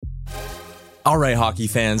All right, hockey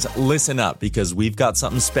fans, listen up because we've got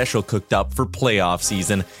something special cooked up for playoff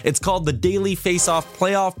season. It's called the Daily Face-Off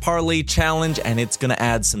Playoff Parlay Challenge, and it's going to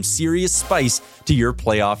add some serious spice to your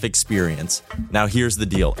playoff experience. Now, here's the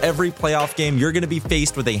deal. Every playoff game, you're going to be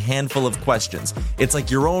faced with a handful of questions. It's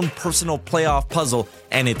like your own personal playoff puzzle,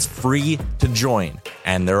 and it's free to join.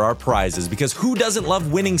 And there are prizes, because who doesn't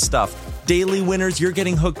love winning stuff? Daily winners, you're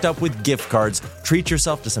getting hooked up with gift cards. Treat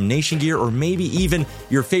yourself to some Nation gear or maybe even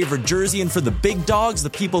your favorite jersey. And for the big dogs, the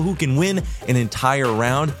people who can win an entire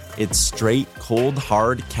round, it's straight, cold,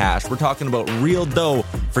 hard cash. We're talking about real dough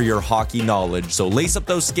for your hockey knowledge. So lace up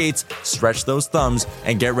those skates, stretch those thumbs,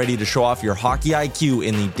 and get ready to show off your hockey IQ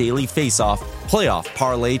in the Daily Face-Off Playoff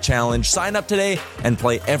Parlay Challenge. Sign up today and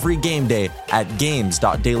play every game day at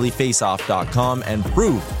games.dailyfaceoff.com and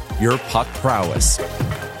prove your puck prowess.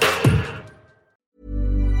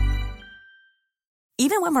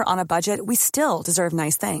 Even when we're on a budget, we still deserve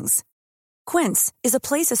nice things. Quince is a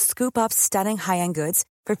place to scoop up stunning high-end goods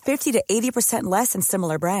for 50 to 80% less than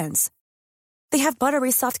similar brands. They have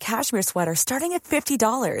buttery soft cashmere sweaters starting at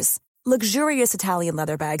 $50, luxurious Italian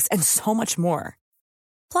leather bags, and so much more.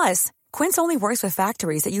 Plus, Quince only works with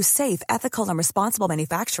factories that use safe, ethical, and responsible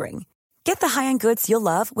manufacturing. Get the high-end goods you'll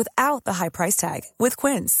love without the high price tag with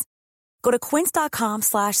Quince. Go to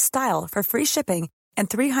quince.com/style for free shipping and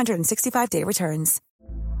 365-day returns.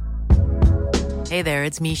 Hey there,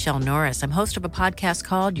 it's Michelle Norris. I'm host of a podcast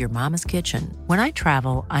called Your Mama's Kitchen. When I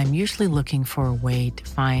travel, I'm usually looking for a way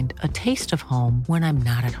to find a taste of home when I'm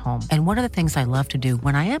not at home. And one of the things I love to do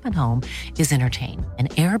when I am at home is entertain. And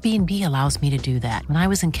Airbnb allows me to do that. When I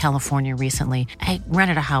was in California recently, I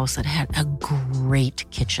rented a house that had a great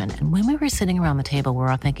kitchen. And when we were sitting around the table, we're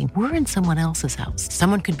all thinking, we're in someone else's house.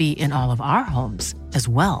 Someone could be in all of our homes as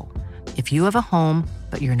well. If you have a home,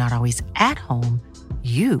 but you're not always at home,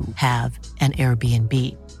 you have an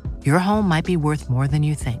Airbnb. Your home might be worth more than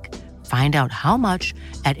you think. Find out how much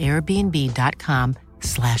at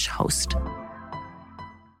airbnb.com/host.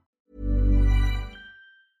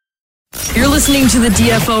 You're listening to the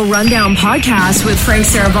DFO Rundown podcast with Frank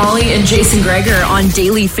Saravalli and Jason Gregor on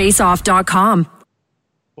dailyfaceoff.com.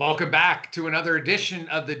 Welcome back to another edition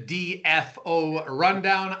of the DFO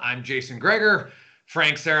Rundown. I'm Jason Gregor,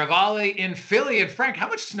 Frank Saravalli in Philly. And Frank, how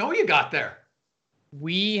much snow you got there?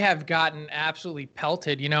 We have gotten absolutely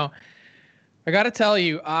pelted. You know, I got to tell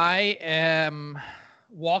you, I am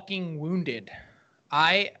walking wounded.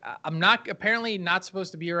 I'm apparently not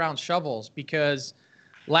supposed to be around shovels because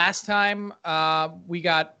last time we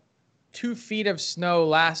got 2 feet of snow in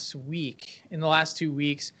the last 2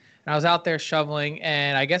 weeks. And I was out there shoveling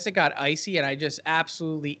and I guess it got icy and I just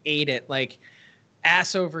absolutely ate it, like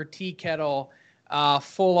ass over tea kettle.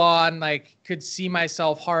 Full on, like could see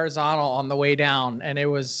myself horizontal on the way down, and it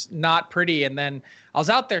was not pretty. And then I was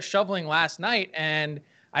out there shoveling last night, and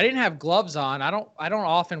I didn't have gloves on. I don't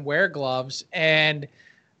often wear gloves, and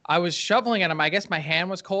I was shoveling at them. I guess my hand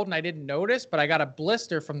was cold, and I didn't notice, but I got a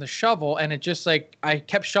blister from the shovel, and it just like I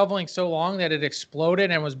kept shoveling so long that it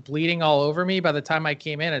exploded and was bleeding all over me. By the time I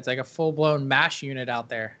came in, it's like a full-blown MASH unit out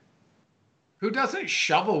there. Who doesn't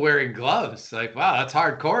shovel wearing gloves? Like, wow, that's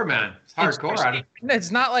hardcore, man. It's hardcore.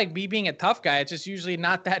 It's not like me being a tough guy. It's just usually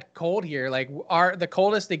not that cold here. Like the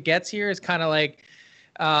coldest it gets here is kind of like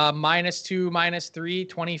 -2, -3,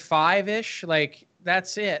 25-ish. Like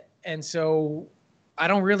that's it. And so I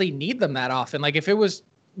don't really need them that often. Like if it was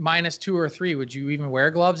 -2 or 3, would you even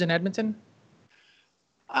wear gloves in Edmonton?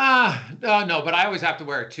 No, but I always have to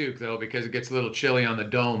wear a toque though, because it gets a little chilly on the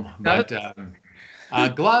dome. But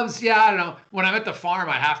gloves, yeah, I don't know. When I'm at the farm,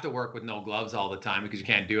 I have to work with no gloves all the time because you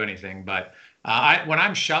can't do anything. But when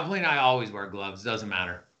I'm shoveling, I always wear gloves. Doesn't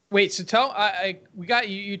matter. Wait, so we got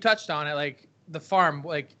you. You touched on it, like the farm.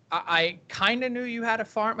 Like I kind of knew you had a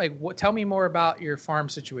farm. Like, tell me more about your farm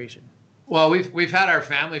situation. Well, we've had our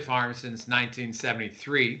family farm since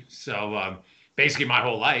 1973, so basically my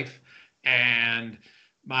whole life, and.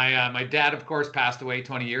 My dad, of course, passed away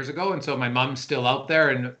 20 years ago, and so my mom's still out there.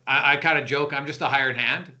 And I kind of joke, I'm just a hired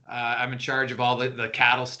hand. I'm in charge of all the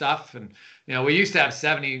cattle stuff. And, you know, we used to have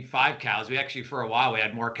 75 cows. We actually, for a while, we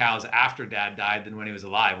had more cows after Dad died than when he was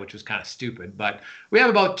alive, which was kind of stupid. But we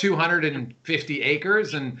have about 250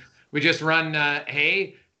 acres, and we just run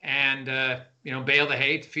hay and, bale the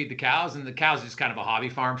hay to feed the cows. And the cows is just kind of a hobby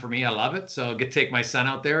farm for me. I love it. So I get to take my son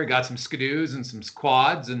out there. We got some skidoos and some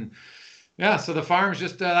quads, and yeah, so the farm's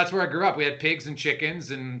just, that's where I grew up. We had pigs and chickens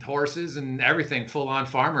and horses and everything, full-on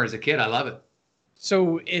farmer as a kid. I love it.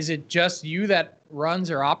 So is it just you that runs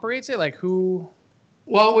or operates it? Like who?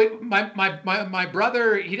 Well, my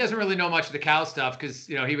brother, he doesn't really know much of the cow stuff because,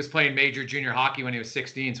 you know, he was playing major junior hockey when he was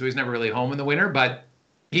 16, so he was never really home in the winter. But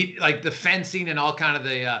he like the fencing and all kind of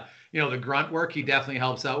the the grunt work he definitely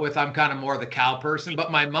helps out with. I'm kind of more the cow person, but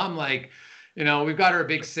my mom, like, we've got her a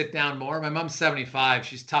big sit down mower. My mom's 75.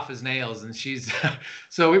 She's tough as nails, and she's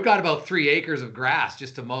so we've got about 3 acres of grass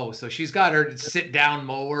just to mow. So she's got her sit down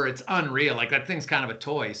mower. It's unreal. Like, that thing's kind of a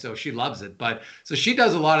toy, so she loves it. But so she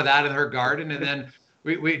does a lot of that in her garden, and then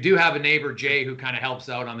we do have a neighbor, Jay, who kind of helps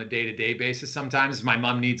out on the day-to-day basis. Sometimes my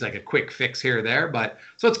mom needs like a quick fix here or there, but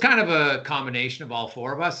so it's kind of a combination of all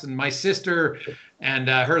 4 of us. And my sister and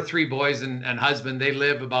her 3 boys and husband, they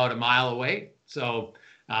live about a mile away. So,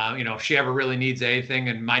 if she ever really needs anything,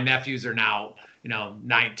 and my nephews are now,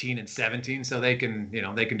 19 and 17, so they can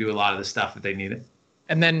do a lot of the stuff that they needed.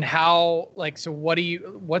 And then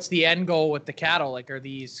what's the end goal with the cattle? Like, are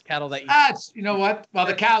these cattle that you what? Well,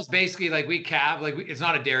 the cows basically, like, we calve, like, it's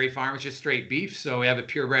not a dairy farm, it's just straight beef. So we have a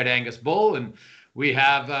purebred Angus bull, and we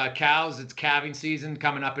have cows. It's calving season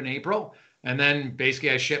coming up in April. And then basically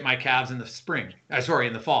I ship my calves in the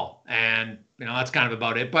in the fall. And, that's kind of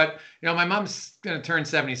about it. But, my mom's going to turn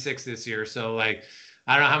 76 this year. So, like,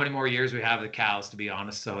 I don't know how many more years we have the cows, to be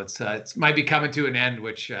honest. So it's might be coming to an end,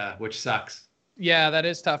 which sucks. Yeah, that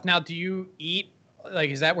is tough. Now, do you eat, like,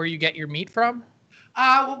 is that where you get your meat from?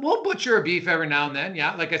 We'll butcher a beef every now and then.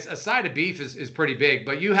 Yeah. Like a side of beef is pretty big,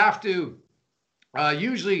 but you have to,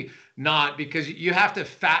 usually not, because you have to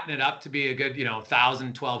fatten it up to be a good, 1,000,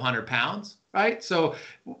 1,200 pounds. Right. So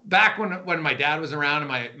back when my dad was around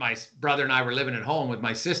and my brother and I were living at home with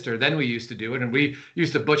my sister, then we used to do it, and we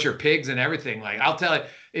used to butcher pigs and everything. Like, I'll tell you,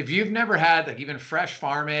 if you've never had, like, even fresh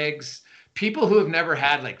farm eggs, people who have never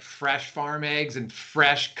had, like, fresh farm eggs and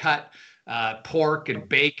fresh cut pork and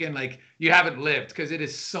bacon, like, you haven't lived, because it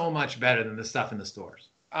is so much better than the stuff in the stores.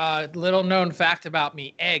 Little known fact about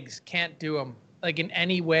me, eggs, can't do them. Like, in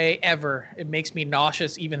any way ever. It makes me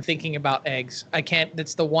nauseous even thinking about eggs. I can't.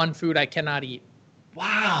 That's the one food I cannot eat.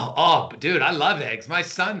 Wow. Oh, dude, I love eggs. My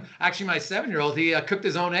son, actually my 7-year-old, he cooked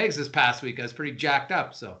his own eggs this past week. I was pretty jacked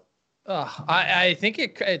up. So. I think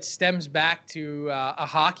it stems back to a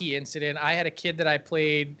hockey incident. I had a kid that I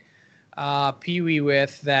played Pee-wee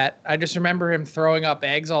with that I just remember him throwing up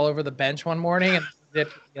eggs all over the bench one morning, and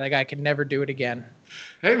like, I could never do it again.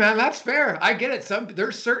 Hey, man, that's fair. I get it.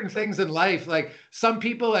 There's certain things in life, like some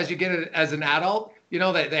people, as you get it as an adult,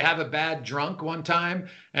 they have a bad drunk one time,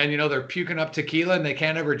 and they're puking up tequila and they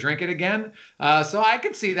can't ever drink it again. So I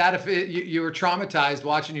could see that if you were traumatized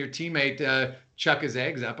watching your teammate chuck his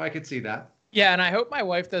eggs up. I could see that. Yeah, and I hope my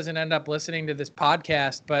wife doesn't end up listening to this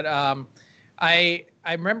podcast. But I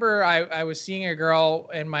remember I was seeing a girl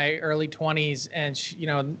in my early 20s, and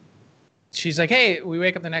she's like, hey, we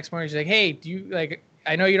wake up the next morning. She's like, hey, do you like?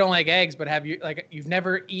 I know you don't like eggs, but you've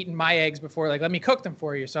never eaten my eggs before? Like, let me cook them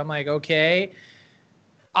for you. So I'm like, okay.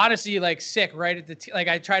 Honestly, like, sick right at like,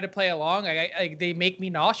 I try to play along. They make me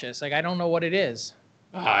nauseous. Like, I don't know what it is.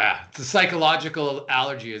 Oh, yeah. It's a psychological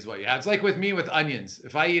allergy is what you have. It's like with me with onions.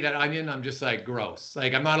 If I eat an onion, I'm just like, gross.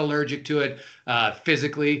 Like, I'm not allergic to it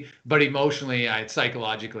physically, but emotionally,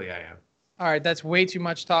 psychologically, I am. All right, that's way too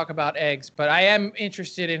much talk about eggs, but I am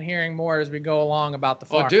interested in hearing more as we go along about the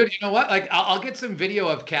farm. Oh, dude, you know what? Like, I'll get some video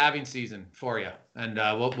of calving season for you, and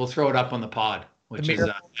we'll throw it up on the pod, which is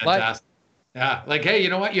fantastic. Yeah, like, hey, you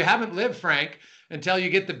know what? You haven't lived, Frank, until you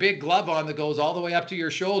get the big glove on that goes all the way up to your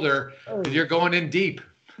shoulder. Oh. You're going in deep.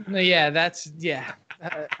 Yeah, that's a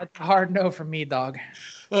hard no for me, dog.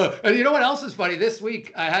 And you know what else is funny? This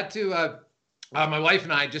week, I had to. My wife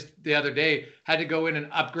and I just the other day had to go in and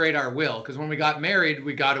upgrade our will, because when we got married,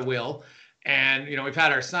 we got a will, and we've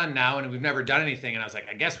had our son now, and we've never done anything. And I was like,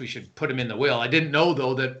 I guess we should put him in the will. I didn't know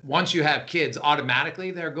though that once you have kids,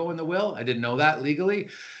 automatically they're going in the will. I didn't know that legally,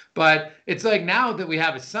 but it's like now that we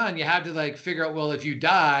have a son, you have to like figure out, well, if you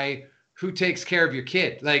die, who takes care of your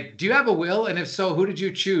kid? Like, do you have a will? And if so, who did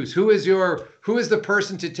you choose? Who is the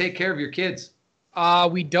person to take care of your kids?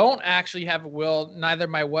 We don't actually have a will, neither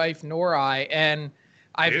my wife nor I. And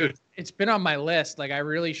it's been on my list. Like, I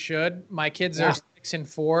really should. My kids are 6 and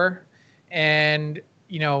 4, and,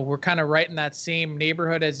 we're kind of right in that same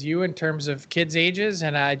neighborhood as you in terms of kids' ages.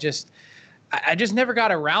 And I just never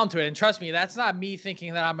got around to it. And trust me, that's not me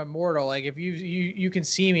thinking that I'm immortal. Like, if you can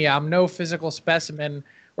see me, I'm no physical specimen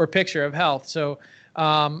or picture of health. So,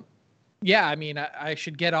 I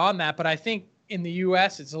should get on that. But I think in the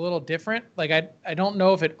U.S., it's a little different. Like, I don't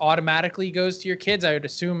know if it automatically goes to your kids. I would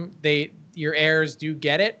assume your heirs do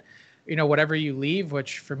get it, whatever you leave,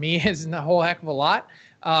 which for me isn't a whole heck of a lot.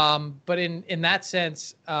 But in that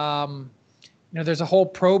sense, there's a whole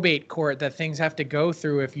probate court that things have to go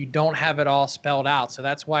through if you don't have it all spelled out. So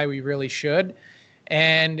that's why we really should.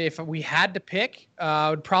 And if we had to pick, it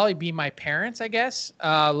would probably be my parents, I guess.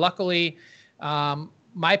 Luckily,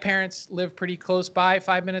 my parents live pretty close by,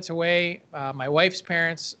 5 minutes away. My wife's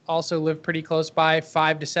parents also live pretty close by,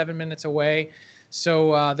 5 to 7 minutes away.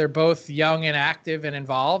 So they're both young and active and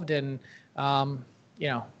involved. And,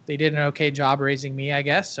 they did an okay job raising me, I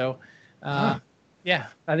guess. So, yeah,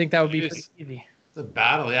 I think that would be pretty easy. It's a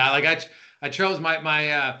battle. Yeah. Like I chose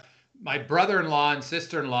my brother-in-law and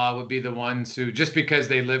sister-in-law would be the ones who, just because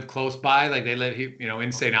they live close by, like they live,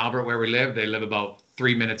 in St. Albert where we live, they live about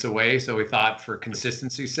 3 minutes away. So we thought for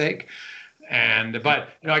consistency's sake. But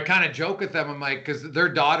I kind of joke with them. I'm like, because their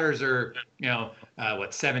daughters are,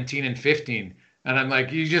 17 and 15. And I'm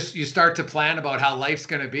like, you start to plan about how life's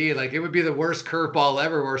going to be. Like, it would be the worst curveball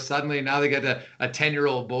ever where suddenly now they get a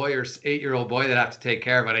 10-year-old boy or 8-year-old boy that have to take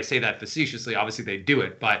care of it. I say that facetiously. Obviously they do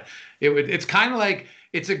it, but it's kind of like,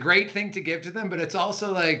 it's a great thing to give to them, but it's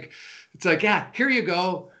also like, yeah, here you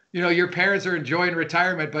go. Your parents are enjoying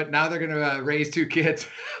retirement, but now they're going to raise 2 kids.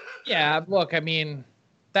 Yeah. Look, I mean,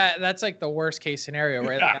 that's like the worst case scenario,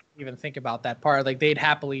 right? Like, I don't even think about that part. Like, they'd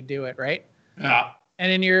happily do it. Right. Yeah.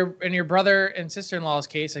 And in your brother and sister-in-law's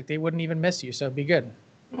case, like, they wouldn't even miss you. So it'd be good.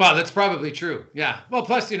 Well, that's probably true. Yeah. Well,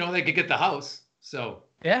 plus, they could get the house. So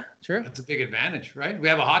yeah, true. That's a big advantage, right? We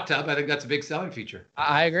have a hot tub. I think that's a big selling feature.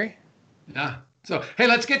 I agree. Yeah. So, hey,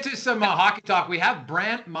 let's get to some hockey talk. We have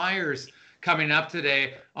Brantt Myhres coming up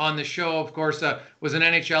today on the show. Of course, was an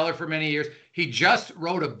NHLer for many years. He just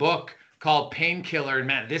wrote a book called Painkiller. And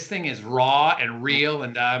man, this thing is raw and real.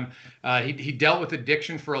 And he dealt with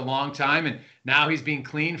addiction for a long time. And now he's been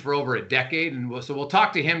clean for over a decade. And so we'll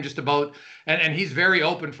talk to him just about, and he's very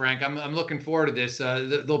open, Frank. I'm looking forward to this.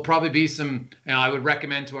 There'll probably be some, I would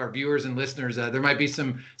recommend to our viewers and listeners, there might be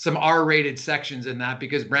some R-rated sections in that,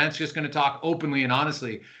 because Brandt's just going to talk openly and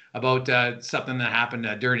honestly about something that happened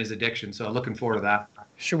during his addiction. So looking forward to that.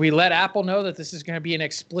 Should we let Apple know that this is going to be an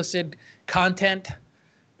explicit content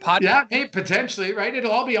podcast? Yeah, hey, potentially, right?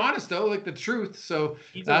 It'll all be honest though, like the truth. So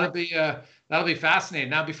that'll be fascinating.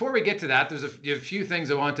 Now, before we get to that, there's a few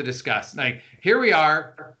things I want to discuss. Like, here we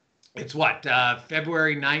are. It's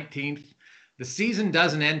February 19th. The season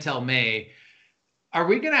doesn't end till May. Are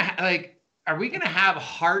we gonna have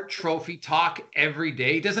Hart Trophy talk every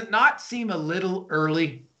day? Does it not seem a little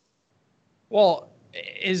early? Well,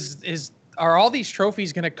 are all these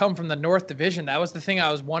trophies going to come from the North Division? That was the thing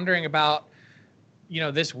I was wondering about.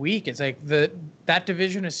 This week, it's like that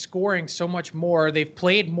division is scoring so much more. They've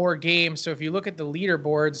played more games. So if you look at the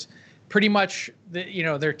leaderboards, pretty much,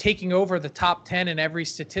 they're taking over the top 10 in every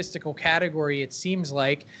statistical category. It seems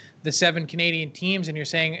like the 7 Canadian teams, and you're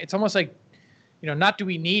saying it's almost like, not do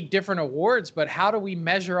we need different awards, but how do we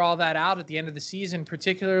measure all that out at the end of the season,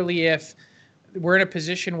 particularly if we're in a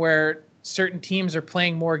position where certain teams are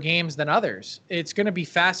playing more games than others? It's going to be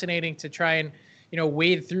fascinating to try and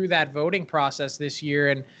wade through that voting process this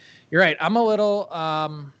year. And you're right, I'm a little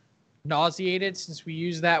nauseated, since we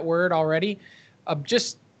used that word already.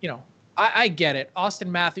 I get it.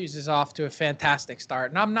 Austin Matthews is off to a fantastic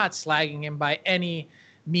start, and I'm not slagging him by any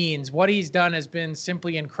means. What he's done has been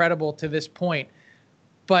simply incredible to this point.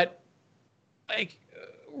 But, like,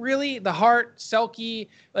 really, the Hart, Selke,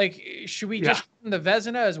 like, should we just the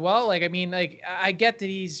Vezina as well? Like, I mean, like, I get that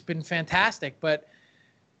he's been fantastic, but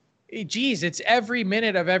geez, it's every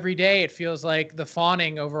minute of every day, it feels like, the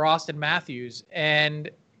fawning over Austin Matthews. And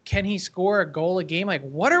can he score a goal a game? Like,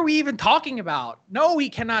 what are we even talking about? No, he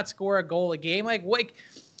cannot score a goal a game. Like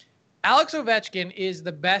Alex Ovechkin is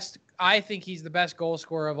the best. I think he's the best goal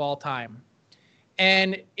scorer of all time.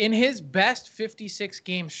 And in his best 56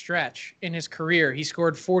 game stretch in his career, he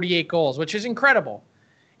scored 48 goals, which is incredible.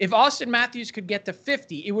 If Austin Matthews could get to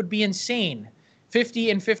 50, it would be insane. 50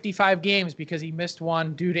 in 55 games, because he missed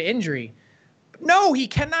one due to injury. But no, he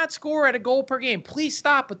cannot score at a goal per game. Please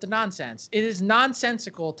stop with the nonsense. It is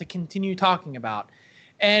nonsensical to continue talking about.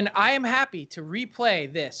 And I am happy to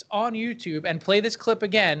replay this on YouTube and play this clip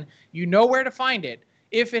again. You know where to find it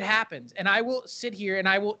if it happens. And I will sit here and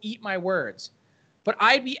I will eat my words. But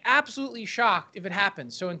I'd be absolutely shocked if it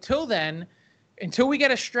happens. So until then, until we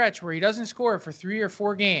get a stretch where he doesn't score for 3 or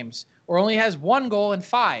 4 games, or only has 1 goal in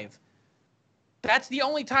 5, that's the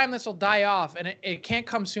only time this will die off, and it can't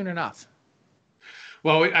come soon enough.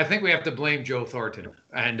 Well, I think we have to blame Joe Thornton.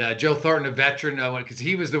 And Joe Thornton, a veteran, because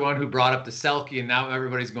he was the one who brought up the Selke, and now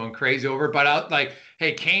everybody's going crazy over it. But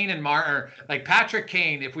hey, Kane and Martin, like Patrick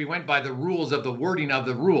Kane, if we went by the rules of the wording of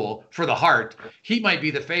the rule for the Hart, he might be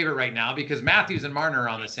the favorite right now, because Matthews and Martin are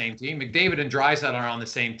on the same team. McDavid and Draisaitl are on the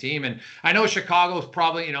same team. And I know Chicago's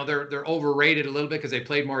probably, they're overrated a little bit because they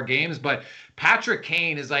played more games, but Patrick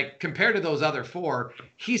Kane is, like, compared to those other 4,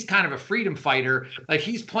 he's kind of a freedom fighter. Like,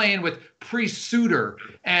 he's playing with Priest Suter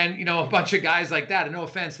and, a bunch of guys like that. And no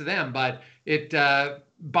offense to them, but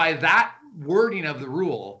by that wording of the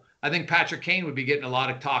rule, I think Patrick Kane would be getting a lot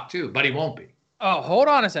of talk too, but he won't be. Oh, hold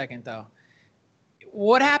on a second, though.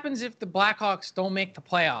 What happens if the Blackhawks don't make the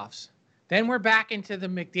playoffs? Then we're back into the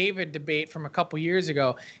McDavid debate from a couple years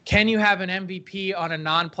ago. Can you have an MVP on a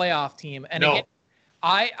non-playoff team? And no. Again,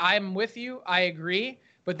 I'm with you. I agree.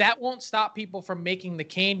 But that won't stop people from making the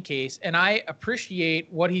Kane case. And I appreciate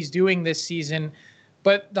what he's doing this season.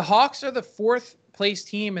 But the Hawks are the fourth place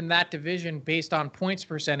team in that division based on points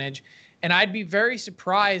percentage. And I'd be very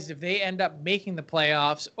surprised if they end up making the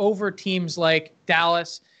playoffs over teams like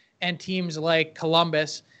Dallas and teams like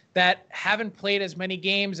Columbus that haven't played as many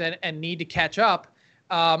games and need to catch up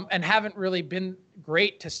and haven't really been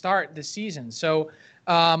great to start this season. So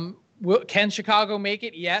can Chicago make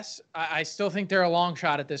it? Yes. I still think they're a long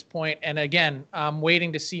shot at this point. And again, I'm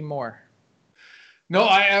waiting to see more. No,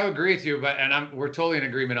 I agree with you, we're totally in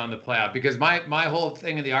agreement on the playoff, because my whole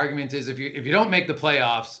thing in the argument is if you don't make the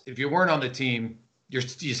playoffs, if you weren't on the team, you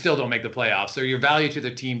still don't make the playoffs. So your value to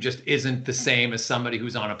the team just isn't the same as somebody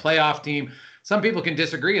who's on a playoff team. Some people can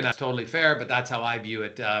disagree, and that's totally fair, but that's how I view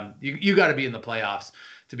it. You got to be in the playoffs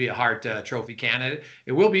to be a Hart Trophy candidate.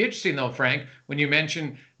 It will be interesting, though, Frank, when you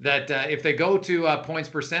mention that if they go to points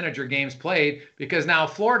percentage or games played, because now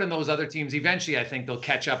Florida and those other teams, eventually I think they'll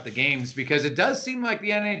catch up the games, because it does seem like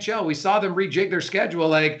the NHL, we saw them rejig their schedule.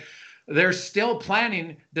 Like, they're still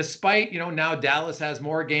planning, despite, now Dallas has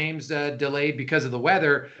more games delayed because of the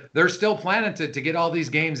weather. They're still planning to get all these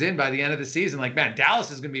games in by the end of the season. Like, man,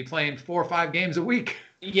 Dallas is going to be playing 4 or 5 games a week.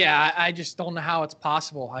 Yeah, I just don't know how it's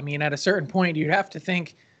possible. I mean, at a certain point, you'd have to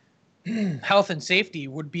think health and safety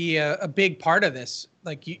would be a big part of this.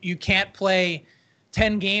 Like, you can't play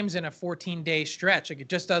 10 games in a 14-day stretch. Like, it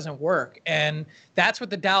just doesn't work. And that's what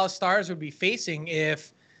the Dallas Stars would be facing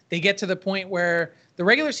if they get to the point where the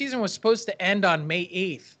regular season was supposed to end on May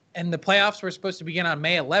 8th and the playoffs were supposed to begin on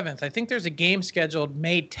May 11th. I think there's a game scheduled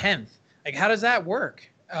May 10th. Like, how does that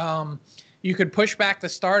work? You could push back the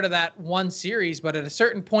start of that one series, but at a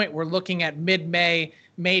certain point, we're looking at mid-May,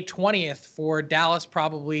 May 20th for Dallas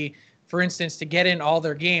probably, for instance, to get in all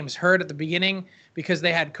their games. Hurt at the beginning because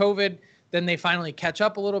they had COVID. Then they finally catch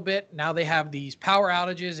up a little bit. Now they have these power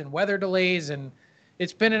outages and weather delays, and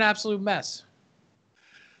it's been an absolute mess.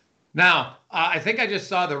 Now, I think I just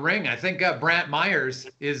saw the ring. I think Brantt Myhres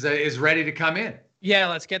is ready to come in. Yeah,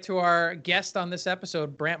 let's get to our guest on this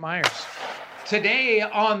episode, Brantt Myhres. Today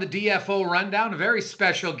on the DFO Rundown, a very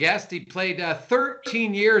special guest. He played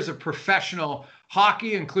 13 years of professional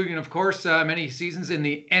hockey, including, of course, many seasons in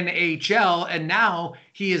the NHL. And now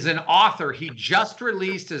he is an author. He just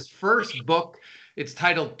released his first book. It's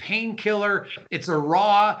titled Painkiller. It's a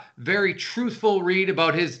raw, very truthful read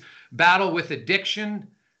about his battle with addiction.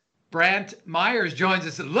 Brantt Myhres joins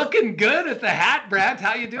us. Looking good at the hat, Brantt.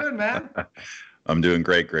 How you doing, man? I'm doing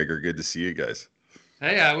great, Gregor. Good to see you guys.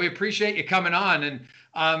 Hey, we appreciate you coming on.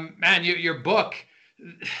 And man, your book,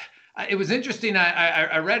 it was interesting.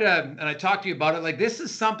 I read and I talked to you about it. Like, this is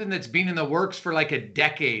something that's been in the works for like a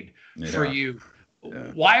decade for you. Yeah.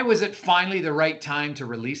 Why was it finally the right time to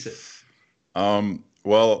release it?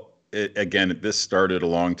 Well, this started a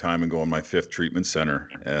long time ago in my 5th treatment center,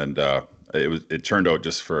 and it turned out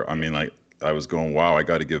I was going, wow, I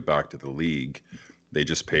got to give back to the league. They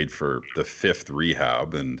just paid for the 5th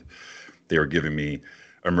rehab, and they were giving me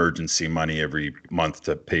emergency money every month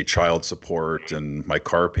to pay child support and my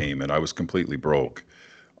car payment. I was completely broke.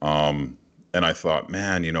 And I thought,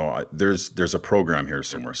 man, there's a program here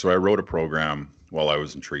somewhere. So I wrote a program while I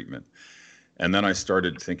was in treatment. And then I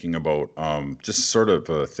started thinking about just sort of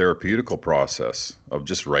a therapeutical process of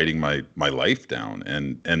just writing my life down.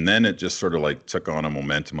 And then it just sort of like took on a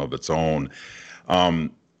momentum of its own.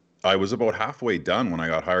 I was about halfway done when I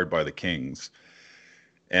got hired by the Kings.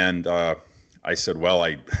 And I said, well,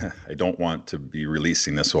 I don't want to be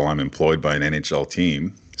releasing this while I'm employed by an NHL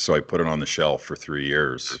team. So I put it on the shelf for 3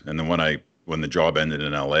 years. And then when the job ended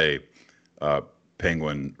in LA,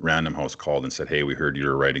 Penguin Random House called and said, hey, we heard you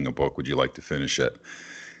were writing a book. Would you like to finish it?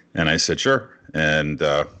 And I said, sure. And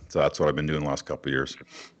so that's what I've been doing the last couple of years.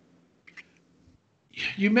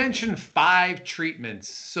 You mentioned 5 treatments.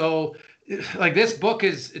 So like, this book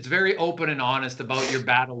it's very open and honest about your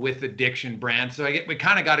battle with addiction, Brantt. So we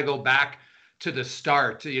kind of got to go back to the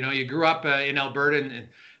start. You grew up in Alberta,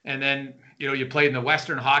 and then, you played in the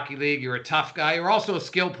Western Hockey League. You're a tough guy. You're also a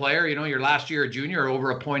skill player. Your last year a junior,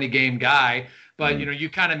 over a point a game guy. But, you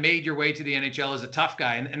kind of made your way to the NHL as a tough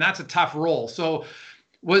guy, and that's a tough role. So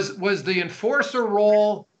was the enforcer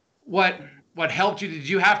role what helped you? Did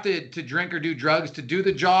you have to drink or do drugs to do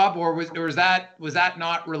the job, or was that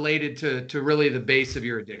not related to really the base of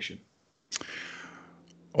your addiction?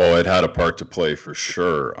 Oh, it had a part to play for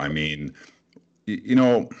sure. I mean, you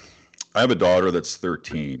know, I have a daughter that's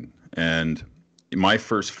 13, and my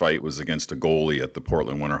first fight was against a goalie at the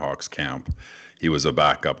Portland Winterhawks camp. He was a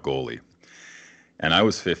backup goalie. And I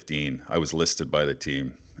was 15. I was listed by the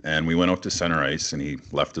team. And we went out to center ice, and he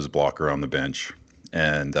left his blocker on the bench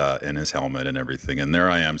and his helmet and everything. And there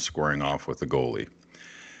I am squaring off with the goalie.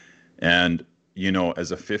 And, you know,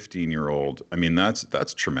 as a 15-year-old, I mean,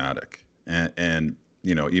 that's traumatic. And,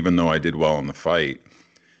 you know, even though I did well in the fight,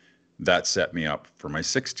 that set me up for my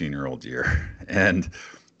 16-year-old year. And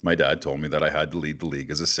my dad told me that I had to lead the league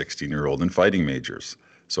as a 16-year-old in fighting majors.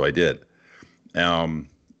 So I did.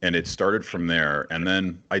 And it started from there. And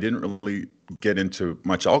then I didn't really get into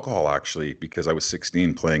much alcohol, actually, because I was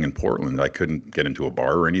 16 playing in Portland. I couldn't get into a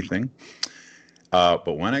bar or anything.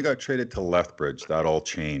 But when I got traded to Lethbridge, that all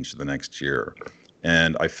changed the next year.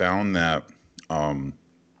 And I found that when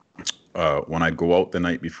I'd go out the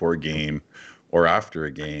night before a game or after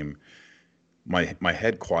a game, my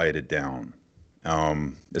head quieted down,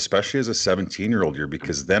 especially as a 17-year-old year,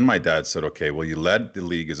 because then my dad said, okay, well, you led the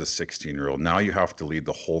league as a 16-year-old. Now you have to lead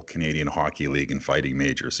the whole Canadian Hockey League in fighting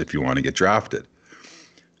majors if you want to get drafted.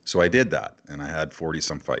 So I did that, and I had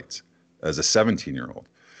 40-some fights as a 17-year-old.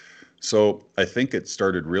 So I think it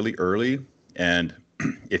started really early, and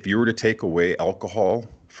if you were to take away alcohol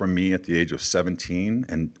from me at the age of 17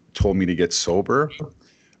 and told me to get sober,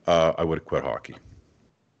 I would have quit hockey.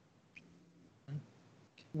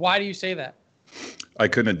 Why do you say that? I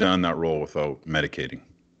couldn't have done that role without medicating.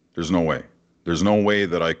 There's no way. There's no way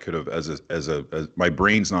that I could have, as my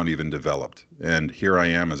brain's not even developed. And here I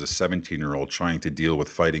am as a 17-year-old trying to deal with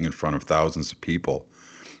fighting in front of thousands of people,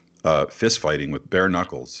 fist fighting with bare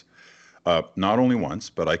knuckles. Not only once,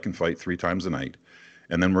 but I can fight 3 times a night.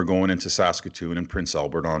 And then we're going into Saskatoon and Prince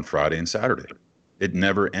Albert on Friday and Saturday. It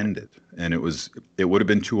never ended. And it would have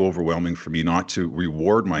been too overwhelming for me not to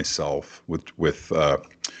reward myself with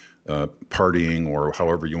partying, or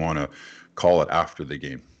however you want to call it, after the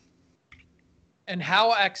game. And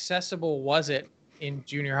how accessible was it in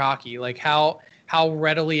junior hockey? Like how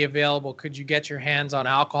readily available could you get your hands on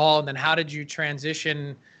alcohol? And then how did you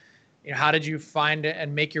transition? You know, how did you find it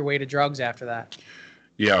and make your way to drugs after that?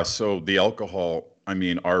 Yeah, so the alcohol, I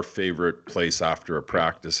mean, our favorite place after a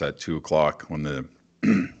practice at 2:00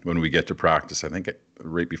 when we get to practice, I think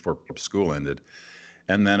right before school ended.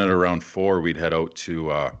 And then at around 4, we'd head out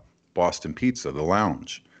to Boston Pizza, the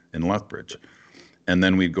lounge in Lethbridge. And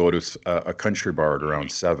then we'd go to a country bar at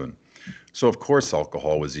around 7. So of course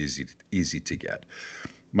alcohol was easy to get.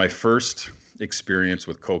 My first experience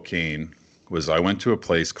with cocaine was I went to a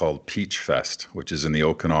place called Peach Fest, which is in the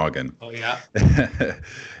Okanagan. Oh yeah.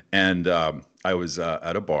 And I was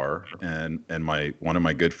at a bar, and one of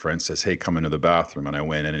my good friends says, "Hey, come into the bathroom." And I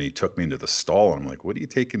went in, and he took me into the stall. And I'm like, "What are you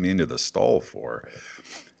taking me into the stall for?"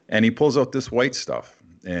 And he pulls out this white stuff,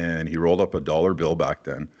 and he rolled up a $1 bill back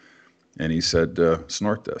then, and he said,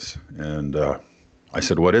 "Snort this." And I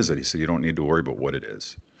said, "What is it?" He said, "You don't need to worry about what it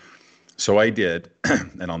is." So I did,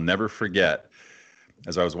 and I'll never forget,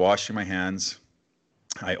 as I was washing my hands,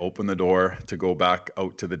 I opened the door to go back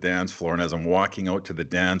out to the dance floor. And as I'm walking out to the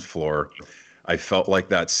dance floor, I felt like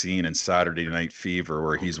that scene in Saturday Night Fever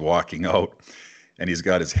where he's walking out and he's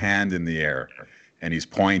got his hand in the air and he's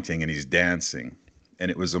pointing and he's dancing.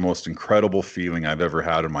 And it was the most incredible feeling I've ever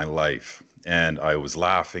had in my life. And I was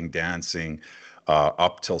laughing, dancing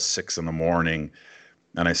up till 6 a.m.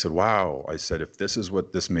 And I said, wow, I said, if this is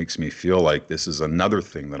what this makes me feel like, this is another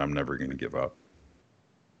thing that I'm never going to give up.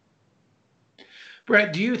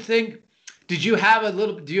 Brett, do you have an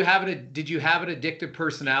addictive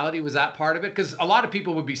personality? Was that part of it? Because a lot of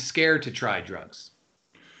people would be scared to try drugs.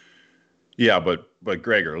 Yeah, but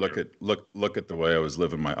Gregor, look at the way I was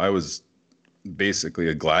living I was basically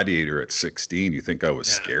a gladiator at 16. You think I was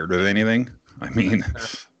scared of anything? I mean,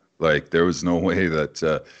 like there was no way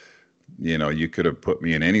that you could have put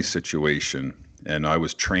me in any situation, and I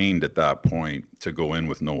was trained at that point to go in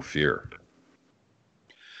with no fear.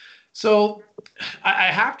 So I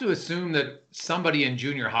have to assume that somebody in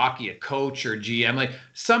junior hockey, a coach or GM, like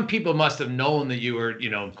some people must have known that you were,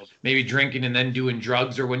 maybe drinking and then doing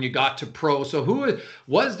drugs, or when you got to pro. So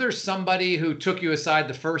was there somebody who took you aside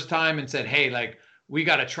the first time and said, hey, like, we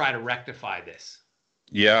got to try to rectify this?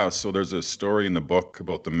 Yeah. So there's a story in the book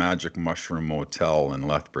about the Magic Mushroom Motel in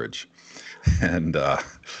Lethbridge. And the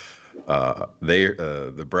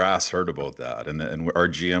brass heard about that. And our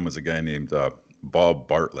GM was a guy named Bob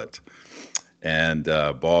Bartlett. And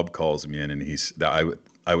Bob calls me in, and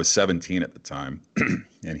I was 17 at the time,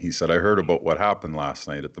 and he said, I heard about what happened last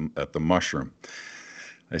night at the Mushroom.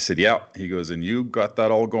 I said, yeah. He goes, and you got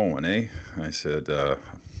that all going, eh? I said,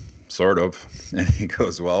 sort of. And he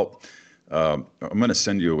goes, well, I'm going to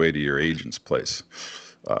send you away to your agent's place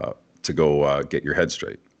to go get your head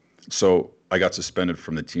straight. So I got suspended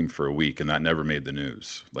from the team for a week, and that never made the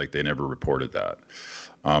news. Like, they never reported that.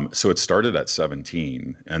 So it started at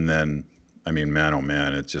 17, and then, I mean, man, oh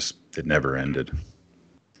man, it never ended.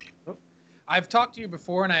 I've talked to you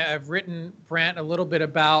before, and I've written, Brantt, a little bit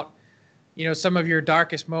about, some of your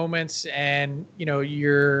darkest moments and,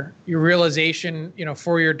 your realization,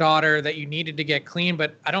 for your daughter that you needed to get clean.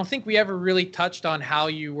 But I don't think we ever really touched on how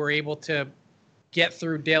you were able to get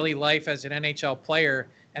through daily life as an NHL player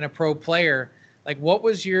and a pro player. Like, what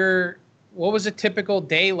was a typical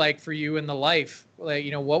day like for you in the life?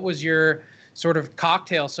 Like, what was your sort of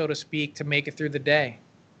cocktail, so to speak, to make it through the day?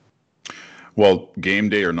 Well, game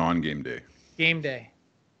day or non-game day? Game day.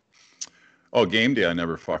 Oh, game day, I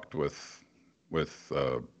never fucked with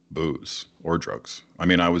booze or drugs. I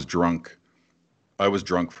mean, I was drunk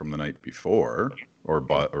from the night before or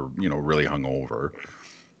really hungover,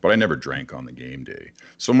 but I never drank on the game day.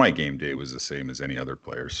 So my game day was the same as any other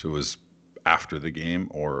players who was after the game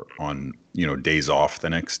or on, days off the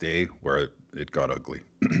next day where it got ugly.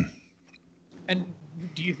 And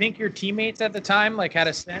do you think your teammates at the time had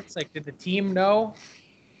a sense? Did the team know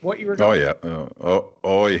what you were doing?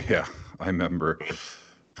 Oh yeah. I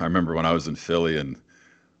remember when I was in Philly and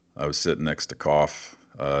I was sitting next to Koff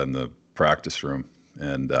in the practice room,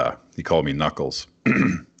 and he called me Knuckles.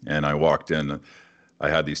 And I walked in. I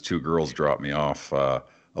had these two girls drop me off a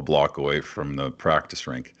block away from the practice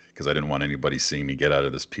rink because I didn't want anybody seeing me get out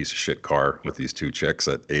of this piece of shit car with these two chicks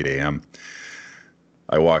at 8 a.m.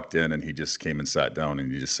 I walked in and he just came and sat down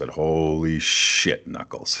and he just said, "Holy shit,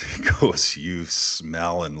 Knuckles." He goes, "You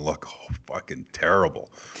smell and look fucking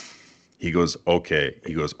terrible." He goes, "Okay."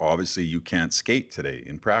 He goes, "Obviously you can't skate today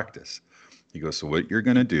in practice." He goes, "So what you're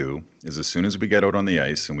going to do is as soon as we get out on the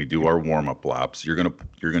ice and we do our warm-up laps, you're going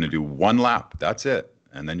to do one lap. That's it.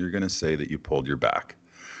 And then you're going to say that you pulled your back."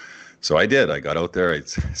 So I did. I got out there. I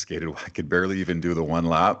skated. I could barely even do the one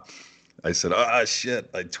lap. I said,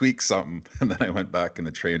 shit, I tweaked something. And then I went back in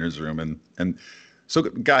the trainer's room. And so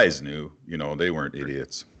guys knew, they weren't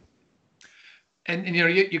idiots. And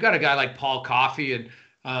you got a guy like Paul Coffey, and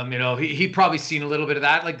he'd probably seen a little bit of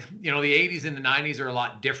that. Like, the 80s and the 90s are a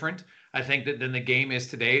lot different, I think, than the game is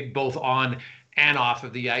today, both on and off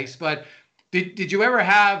of the ice. But did you ever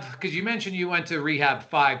have, because you mentioned you went to rehab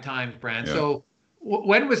 5 times, Brantt. Yeah. So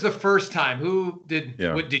when was the first time? Did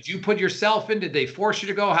you put yourself in? Did they force you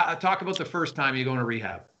to go? Talk about the first time you go into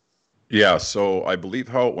rehab. Yeah, so I believe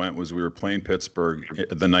how it went was we were playing Pittsburgh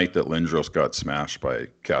the night that Lindros got smashed by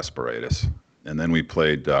Kasparaitis. And then we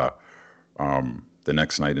played the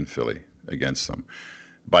next night in Philly against them.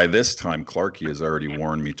 By this time, Clarkie has already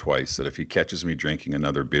warned me twice that if he catches me drinking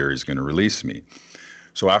another beer, he's going to release me.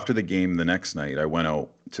 So after the game the next night, I went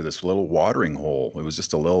out to this little watering hole. It was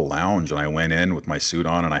just a little lounge, and I went in with my suit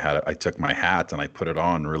on, and I took my hat and I put it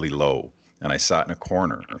on really low, and I sat in a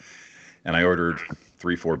corner, and I ordered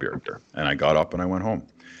 3-4 beer, and I got up and I went home.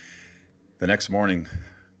 The next morning,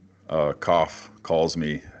 Koff calls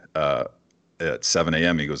me at 7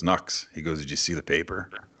 a.m. He goes, "Nux." He goes, "Did you see the paper?"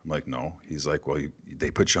 I'm like, "No." He's like, "Well,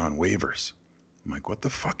 they put you on waivers." I'm like, "What the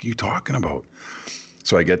fuck are you talking about?"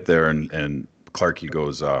 So I get there and Clarkie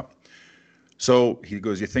goes, so he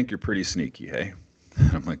goes, "You think you're pretty sneaky, hey?"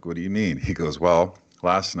 And I'm like, "What do you mean?" He goes, "Well,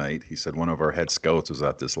 last night," he said, "one of our head scouts was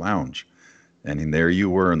at this lounge, and there you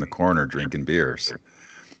were in the corner drinking beers."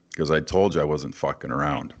 Because I told you I wasn't fucking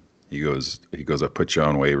around. He goes, "I put you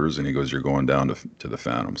on waivers," and he goes, "You're going down to the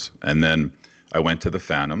Phantoms." And then I went to the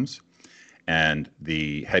Phantoms, and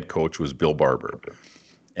the head coach was Bill Barber.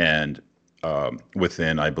 And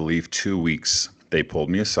within, I believe, 2 weeks, they pulled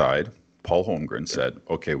me aside. Paul Holmgren said,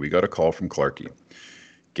 "Okay, we got a call from Clarkie.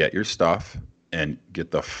 Get your stuff and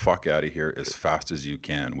get the fuck out of here as fast as you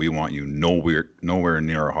can. We want you nowhere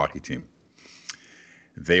near our hockey team."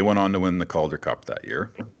 They went on to win the Calder Cup that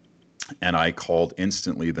year. And I called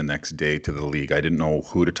instantly the next day to the league. I didn't know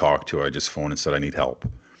who to talk to. I just phoned and said, "I need help."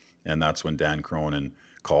 And that's when Dan Cronin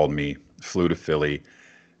called me, flew to Philly,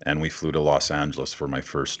 and we flew to Los Angeles for my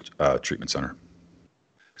first treatment center.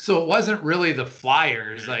 So it wasn't really the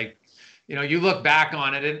Flyers. You look back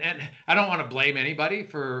on it, and I don't want to blame anybody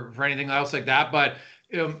for anything else like that, but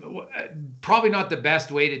probably not the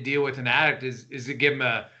best way to deal with an addict is to give him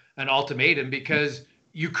an ultimatum, because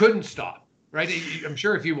you couldn't stop, right? I'm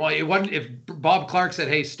sure if Bob Clarke said,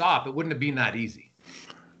 "Hey, stop," it wouldn't have been that easy.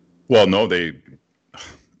 Well, no,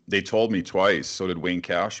 they told me twice. So did Wayne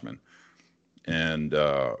Cashman. And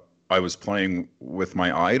I was playing with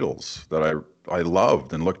my idols that I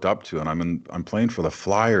loved and looked up to, and I'm playing for the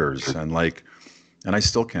Flyers, and I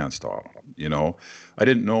still can't stop. I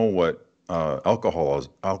didn't know what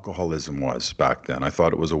alcoholism was back then. I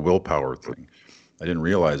thought it was a willpower thing. I didn't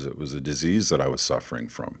realize it was a disease that I was suffering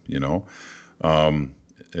from.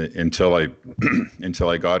 Until I until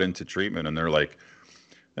I got into treatment, and they're like,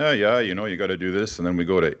 "Oh yeah, you got to do this," and then we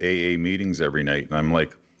go to AA meetings every night, and I'm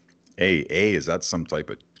like, AA, is that some type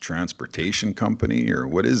of transportation company or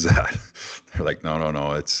what is that? They're like,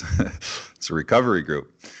 no, it's it's a recovery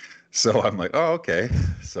group. So I'm like, oh, okay.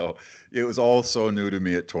 So it was all so new to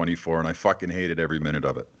me at 24, and I fucking hated every minute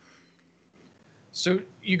of it. So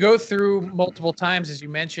you go through multiple times, as you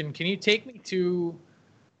mentioned. Can you take me to,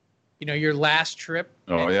 your last trip?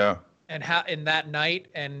 Oh, yeah. And how in that night,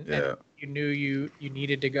 and you knew you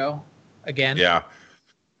needed to go again? Yeah.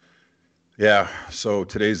 Yeah. So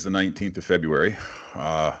today's the 19th of February.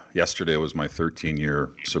 Yesterday was my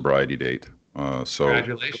 13-year sobriety date. So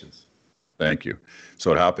Congratulations. Thank you.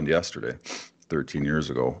 So it happened yesterday, 13 years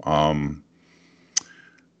ago.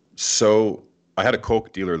 So I had a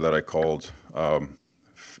Coke dealer that I called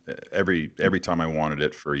every time I wanted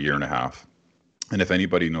it for a year and a half. And if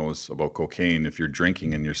anybody knows about cocaine, if you're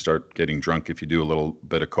drinking and you start getting drunk, if you do a little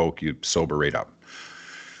bit of Coke, you sober right up.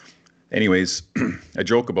 Anyways, I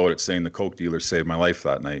joke about it saying the Coke dealer saved my life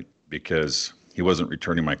that night because he wasn't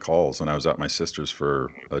returning my calls, and I was at my sister's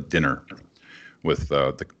for a dinner with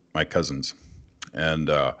my cousins. And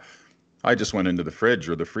I just went into the fridge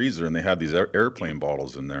or the freezer, and they had these airplane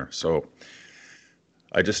bottles in there. So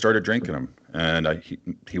I just started drinking them, and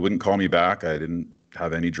he wouldn't call me back. I didn't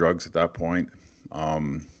have any drugs at that point.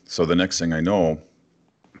 So the next thing I know,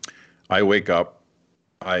 I wake up.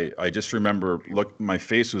 I just remember, my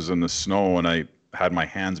face was in the snow, and I had my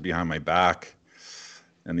hands behind my back,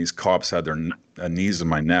 and these cops had their knees in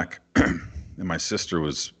my neck, and my sister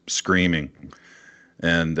was screaming.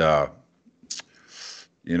 And, I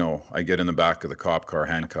get in the back of the cop car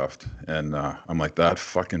handcuffed, and I'm like, that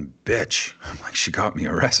fucking bitch. I'm like, she got me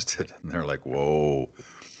arrested. And they're like, whoa.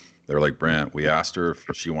 They're like, Brantt, we asked her if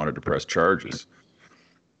she wanted to press charges.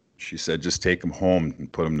 She said, just take him home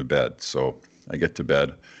and put him to bed. So I get to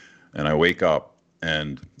bed, and I wake up,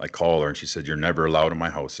 and I call her, and she said, you're never allowed in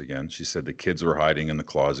my house again. She said, the kids were hiding in the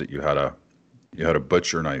closet. You had a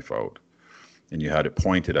butcher knife out, and you had it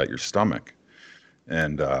pointed at your stomach.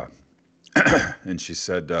 And and she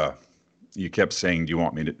said, you kept saying, do you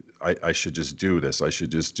want me to, I should just do this. I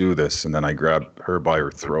should just do this. And then I grabbed her by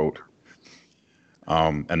her throat.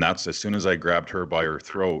 And that's as soon as I grabbed her by her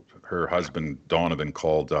throat, her husband, Donovan,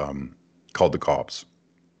 called the cops.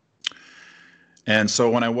 And so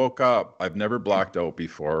when I woke up, I've never blacked out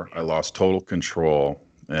before. I lost total control.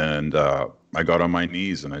 And I got on my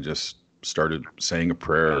knees, and I just started saying a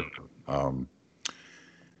prayer.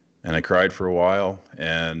 And I cried for a while,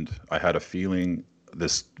 and I had a feeling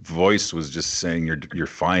this voice was just saying, you're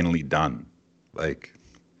finally done. Like,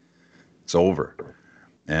 it's over.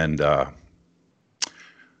 And I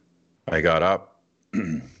got up.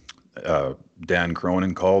 Dan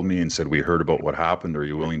Cronin called me and said, we heard about what happened. Are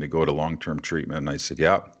you willing to go to long-term treatment? And I said,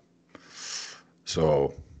 yeah.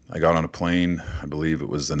 So I got on a plane. I believe it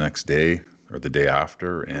was the next day or the day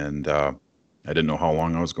after. And I didn't know how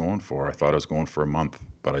long I was going for. I thought I was going for a month,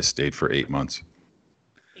 but I stayed for 8 months.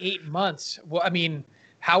 8 months. Well, I mean,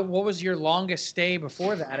 what was your longest stay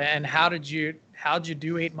before that? And how'd you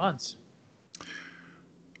do 8 months?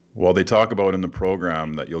 Well, they talk about in the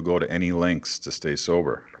program that you'll go to any lengths to stay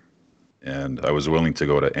sober. And I was willing to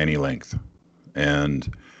go to any length.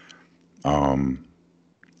 And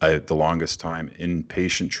the longest time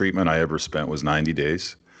inpatient treatment I ever spent was 90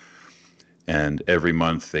 days. And every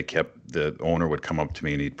month the owner would come up to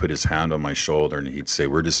me, and he'd put his hand on my shoulder, and he'd say,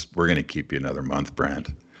 we're going to keep you another month,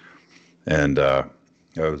 Brantt. And I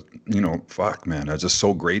was, fuck, man, I was just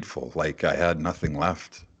so grateful. Like, I had nothing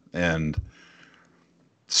left. And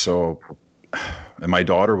so, and my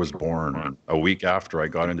daughter was born a week after I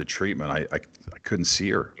got into treatment. I couldn't see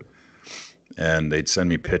her, and they'd send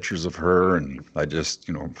me pictures of her, and I just,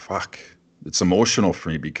 fuck, it's emotional for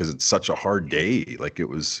me because it's such a hard day. Like, it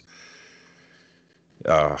was,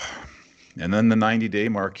 and then the 90-day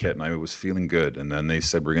mark hit, and I was feeling good. And then they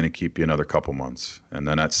said, we're going to keep you another couple months. And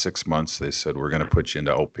then at 6 months, they said, we're going to put you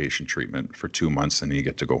into outpatient treatment for 2 months, and you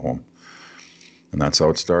get to go home. And that's how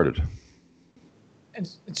it started. And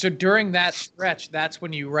so during that stretch, that's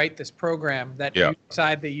when you write this program that you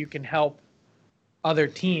decide that you can help other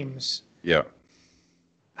teams. Yeah.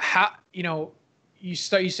 How, you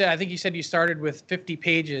said, I think you said you started with 50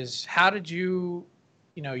 pages. How did you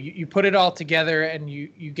you put it all together and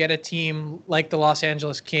you get a team like the Los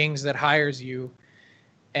Angeles Kings that hires you,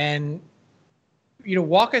 and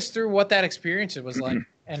walk us through what that experience was like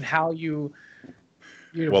and how you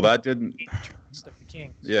well, that didn't the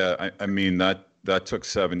Kings. Yeah, I mean that took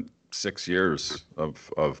 6 years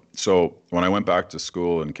of so when I went back to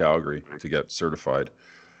school in Calgary to get certified,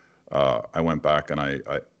 I went back and I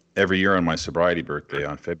every year on my sobriety birthday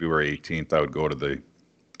on February 18th, I would go to the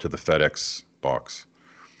FedEx box,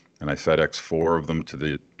 and I FedEx 4 of them to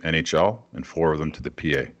the NHL and 4 of them to the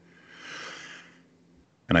PA.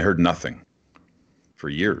 And I heard nothing for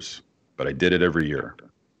years, but I did it every year.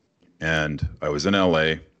 And I was in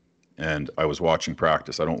LA and I was watching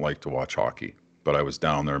practice. I don't like to watch hockey, but I was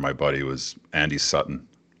down there. My buddy was Andy Sutton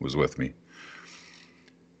was with me.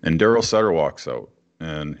 And Daryl Sutter walks out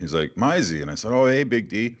and he's like, Myhres. And I said, oh, hey, Big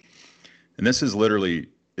D. And this is literally,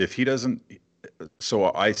 if he doesn't,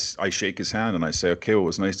 so I shake his hand and I say, okay, well, it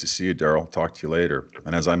was nice to see you, Daryl. Talk to you later.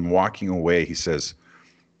 And as I'm walking away, he says,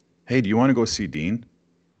 hey, do you want to go see Dean?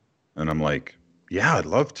 And I'm like, yeah, I'd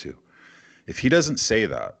love to. If he doesn't say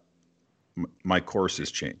that, my course has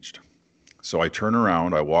changed. So I turn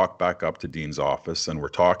around, I walk back up to Dean's office and we're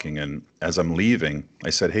talking. And as I'm leaving, I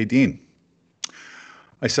said, hey, Dean,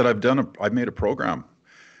 I said, I've made a program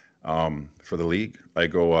for the league. I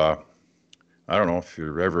go, I don't know if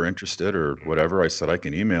you're ever interested or whatever. I said, I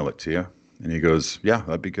can email it to you. And he goes, yeah,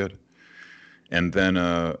 that'd be good. And then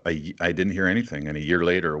I didn't hear anything. And a year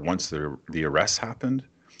later, once the arrest happened,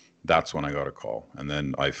 that's when I got a call. And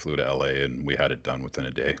then I flew to LA and we had it done within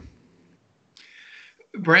a day.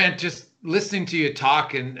 Brantt, just listening to you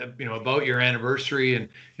talk and about your anniversary and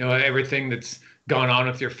everything that's gone on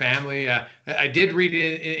with your family. I did read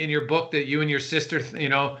in your book that you and your sister,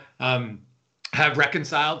 have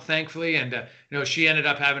reconciled, thankfully, and she ended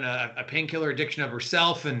up having a painkiller addiction of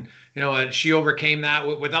herself, and she overcame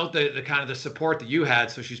that without the kind of the support that you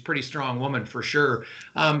had. So she's a pretty strong woman for sure.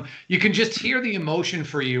 You can just hear the emotion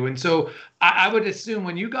for you, and so I would assume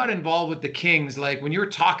when you got involved with the Kings, like when you were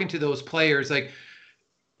talking to those players, like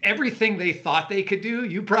everything they thought they could do,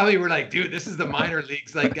 you probably were like, dude, this is the minor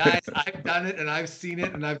leagues. Like, guys, I've done it and I've seen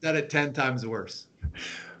it and I've done it 10 times worse.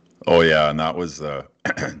 Oh yeah, and that was they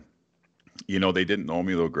didn't know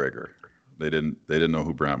me though, Gregor. They didn't know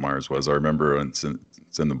who Brantt Myhres was. I remember, and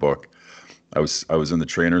it's in the book. I was in the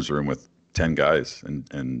trainer's room with 10 guys,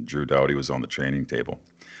 and Drew Doughty was on the training table,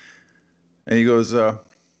 and he goes, "Hey,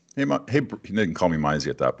 he didn't call me Myhres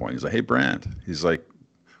at that point. He's like, hey, Brantt." He's like,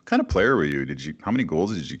 "What kind of player were you? How many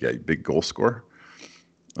goals did you get? Big goal scorer?"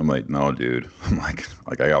 I'm like, "No, dude." I'm like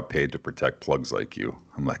I got paid to protect plugs like you.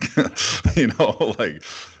 I'm like,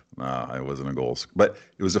 nah, I wasn't a goal scorer. But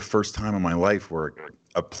it was the first time in my life where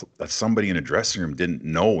somebody in a dressing room didn't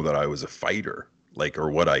know that I was a fighter,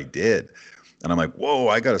 or what I did. And I'm like, whoa,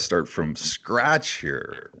 I got to start from scratch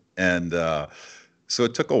here. And so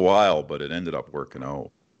it took a while, but it ended up working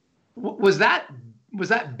out. Was that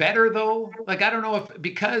better though? Like, I don't know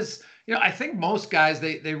because I think most guys,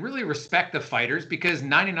 they really respect the fighters because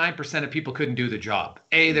 99% of people couldn't do the job.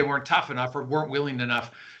 They weren't tough enough or weren't willing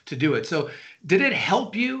enough to do it. So did it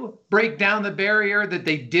help you break down the barrier that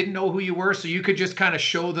they didn't know who you were, so you could just kind of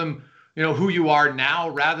show them, who you are now,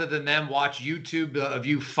 rather than them watch YouTube of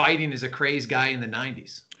you fighting as a crazed guy in the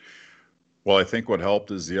 90s? Well, I think what helped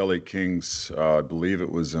is the LA Kings, I believe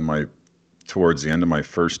it was towards the end of my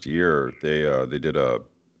first year, they did a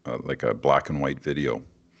black and white video,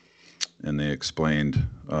 and they explained,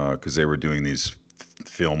 because they were doing these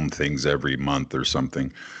film things every month or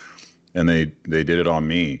something, and they did it on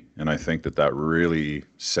me, and I think that really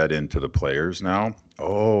set into the players now.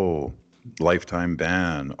 Oh, lifetime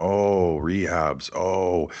ban. Oh, rehabs.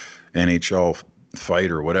 Oh, NHL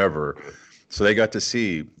fighter, whatever. So they got to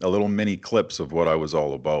see a little mini clips of what I was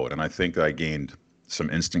all about, and I think I gained some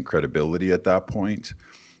instant credibility at that point.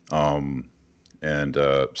 So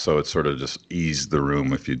it sort of just eased the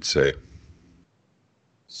room, if you'd say.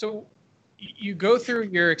 So you go through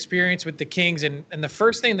your experience with the Kings, and the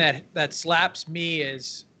first thing that slaps me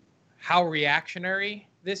is how reactionary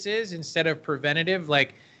this is instead of preventative.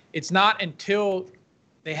 Like, it's not until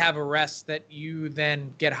they have arrests that you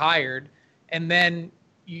then get hired, and then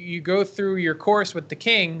you go through your course with the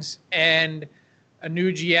Kings, and a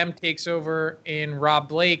new GM takes over in Rob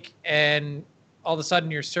Blake, and all of a sudden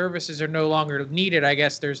your services are no longer needed. I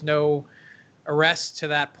guess there's no arrests to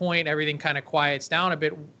that point. Everything kind of quiets down a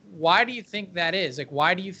bit. Why do you think that is? Like,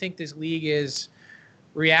 why do you think this league is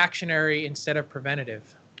reactionary instead of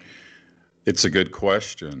preventative? It's a good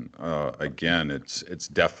question. Again, it's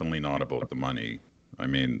definitely not about the money. I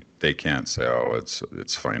mean, they can't say, oh,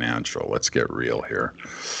 it's financial. Let's get real here.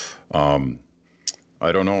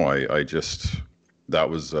 I don't know. I just, that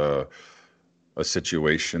was a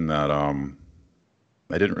situation that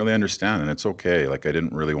I didn't really understand, and it's okay. Like, I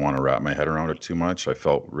didn't really want to wrap my head around it too much. I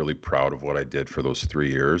felt really proud of what I did for those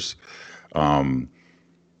 3 years.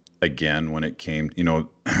 Again, when it came,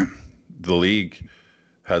 the league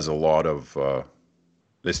has a lot of,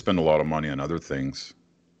 they spend a lot of money on other things,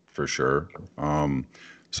 for sure.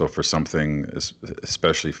 So for something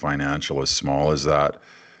especially financial as small as that,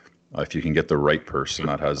 if you can get the right person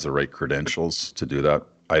that has the right credentials to do that,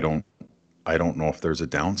 I don't know if there's a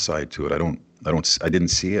downside to it. I didn't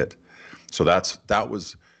see it. So that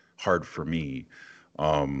was hard for me.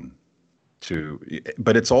 But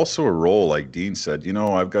it's also a role, like Dean said,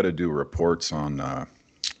 I've got to do reports on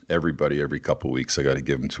everybody every couple of weeks. I got to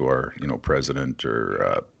give them to our, president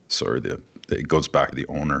or, it goes back to the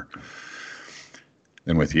owner.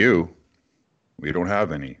 And with you, we don't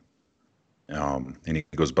have any. And he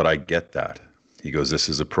goes, but I get that. He goes, this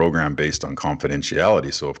is a program based on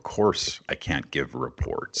confidentiality. So of course I can't give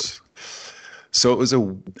reports. So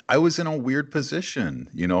I was in a weird position,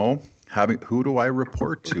 who do I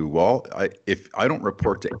report to? Well, if I don't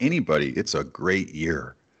report to anybody, it's a great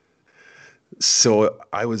year. So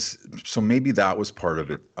maybe that was part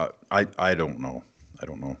of it. I don't know.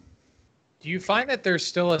 Do you find that there's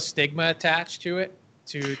still a stigma attached to it,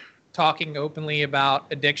 to talking openly about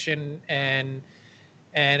addiction and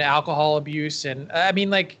alcohol abuse? And I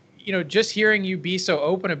mean, just hearing you be so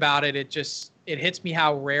open about it, it hits me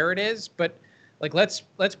how rare it is. But let's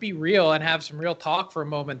be real and have some real talk for a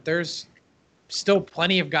moment. There's still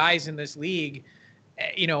plenty of guys in this league,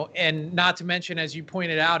 and not to mention, as you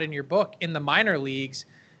pointed out in your book, in the minor leagues,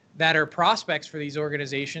 that are prospects for these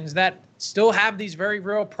organizations that still have these very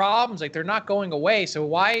real problems. They're not going away. So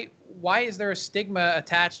why is there a stigma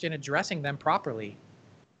attached in addressing them properly?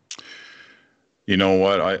 You know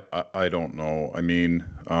what? I don't know. I mean,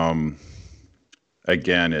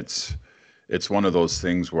 again, it's one of those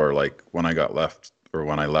things where, when I left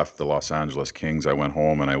the Los Angeles Kings, I went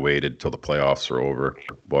home and I waited till the playoffs were over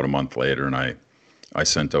about a month later, and I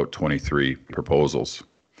sent out 23 proposals,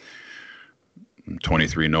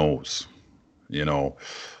 23 no's.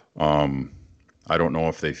 I don't know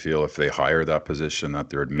if they feel if they hire that position that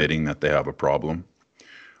they're admitting that they have a problem.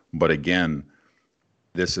 But again,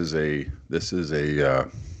 this is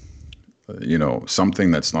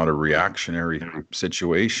something that's not a reactionary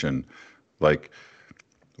situation.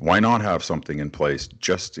 Why not have something in place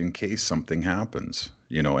just in case something happens,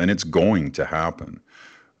 and it's going to happen.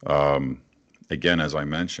 Again, as I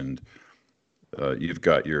mentioned, you've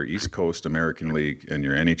got your East Coast American League and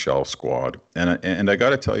your NHL squad, and I got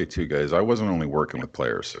to tell you too, guys, I wasn't only working with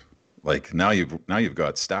players. Now you've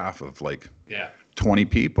got staff of 20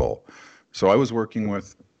 people. So I was working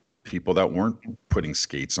with people that weren't putting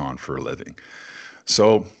skates on for a living.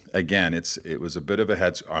 So again, it was a bit of a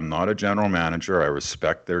heads. I'm not a general manager. I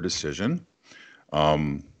respect their decision,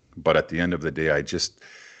 but at the end of the day,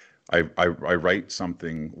 I write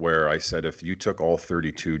something where I said, if you took all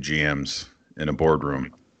 32 GMs in a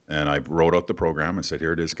boardroom, and I wrote out the program and said,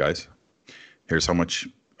 here it is, guys. Here's how much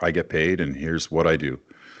I get paid, and here's what I do.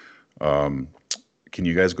 Can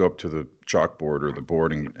you guys go up to the chalkboard or the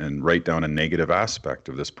board and write down a negative aspect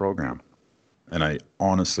of this program? And I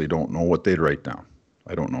honestly don't know what they'd write down.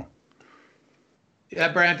 I don't know.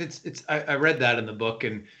 Yeah, Brantt, I read that in the book,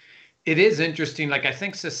 and it is interesting. I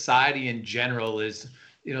think society in general is,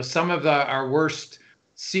 some of our worst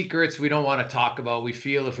secrets we don't want to talk about. We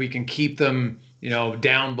feel if we can keep them,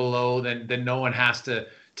 down below, then no one has to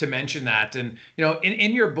mention that. And,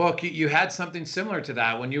 in your book, you had something similar to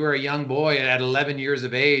that when you were a young boy at 11 years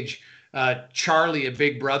of age. Charlie, a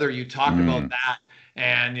big brother, you talk about that,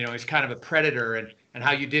 and, he's kind of a predator, and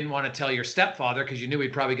how you didn't want to tell your stepfather because you knew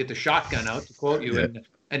he'd probably get the shotgun out, to quote you,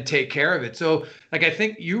 and take care of it. So I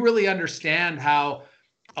think you really understand how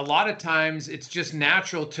a lot of times it's just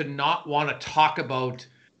natural to not want to talk about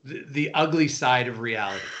the ugly side of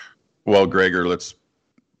reality. Well, Gregor, let's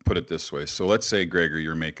put it this way. So let's say, Gregor,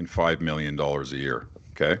 you're making $5 million a year,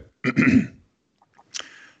 okay?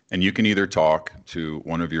 And you can either talk to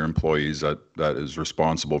one of your employees that is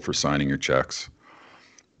responsible for signing your checks,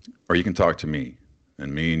 or you can talk to me.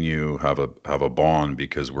 And me and you have a bond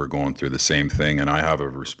because we're going through the same thing, and I have a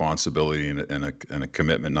responsibility and a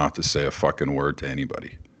commitment not to say a fucking word to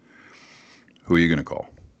anybody. Who are you going to call?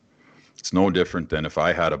 It's no different than if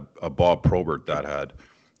I had a Bob Probert that had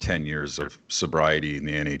 10 years of sobriety in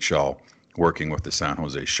the NHL working with the San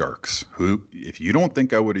Jose Sharks. Who, if you don't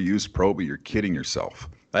think I would have used Probert, you're kidding yourself.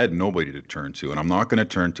 I had nobody to turn to, and I'm not going to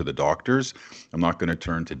turn to the doctors. I'm not going to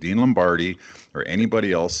turn to Dean Lombardi or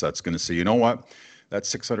anybody else that's going to say, you know what? that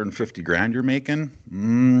 650 grand you're making,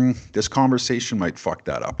 this conversation might fuck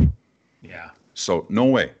that up. Yeah. So no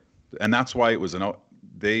way. And that's why it was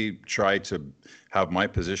they tried to have my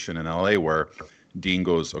position in LA where Dean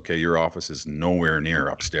goes, okay, your office is nowhere near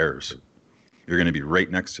upstairs. You're going to be right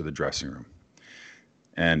next to the dressing room.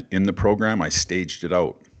 And in the program, I staged it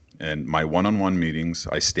out. And my one-on-one meetings,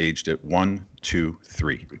 I staged it 1, 2,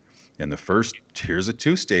 3. And the first, here's the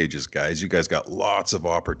 2 stages, guys. You guys got lots of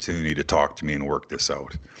opportunity to talk to me and work this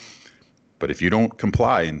out. But if you don't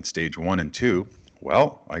comply in stage 1 and 2,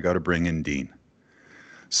 well, I got to bring in Dean.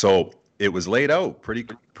 So it was laid out pretty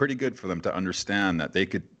good for them to understand that they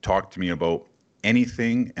could talk to me about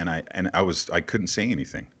anything, and I couldn't say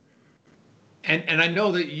anything. And I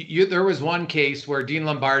know that there was one case where Dean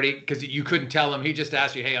Lombardi, because you couldn't tell him, he just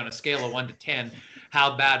asked you, hey, on a scale of 1 to 10,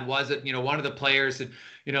 how bad was it? One of the players that,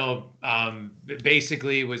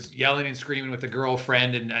 basically was yelling and screaming with a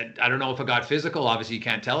girlfriend, and I don't know if it got physical. Obviously, you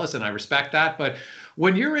can't tell us, and I respect that. But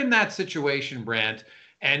when you're in that situation, Brantt,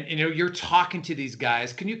 and you're talking to these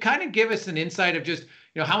guys, can you kind of give us an insight of just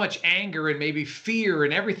how much anger and maybe fear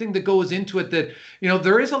and everything that goes into it, that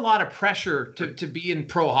there is a lot of pressure to be in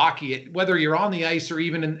pro hockey, whether you're on the ice or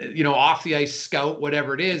even in off the ice, scout,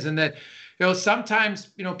 whatever it is, and that sometimes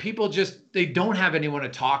people just, they don't have anyone to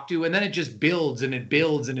talk to, and then it just builds and it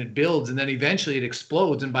builds and it builds, and then eventually it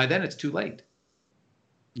explodes, and by then it's too late.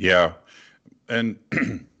 Yeah, and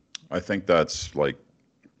I think that's like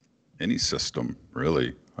any system,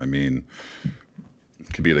 really. I mean,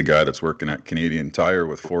 it could be the guy that's working at Canadian Tire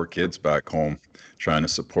with 4 kids back home, trying to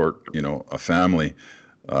support, a family,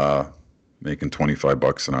 making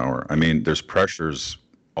 $25 an hour. I mean, there's pressures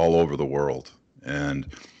all over the world, and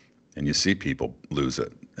you see people lose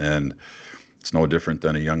it, and it's no different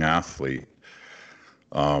than a young athlete.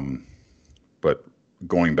 But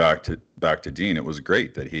going back to Dean, it was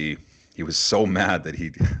great that he was so mad that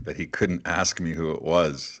he couldn't ask me who it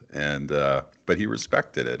was, and but he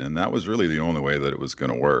respected it, and that was really the only way that it was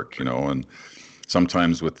going to work, And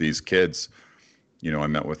sometimes with these kids, I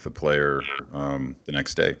met with the player the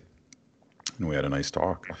next day, and we had a nice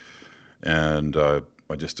talk, and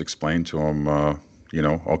I just explained to him,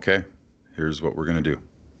 okay, here's what we're going to do,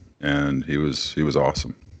 and he was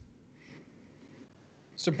awesome.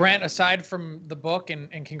 So Brantt, aside from the book, and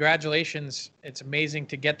congratulations, it's amazing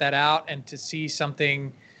to get that out and to see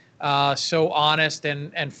something so honest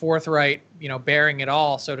and forthright, bearing it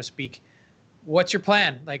all, so to speak. What's your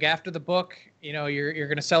plan? Like after the book, you're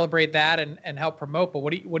going to celebrate that and help promote, but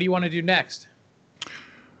what do you want to do next?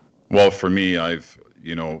 Well, for me, I've,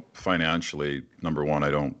 financially, number one,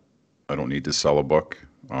 I don't need to sell a book.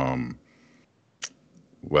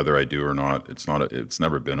 Whether I do or not, it's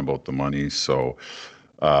never been about the money. So,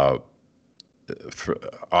 I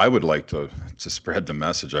would like to spread the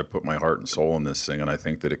message. I put my heart and soul in this thing, and I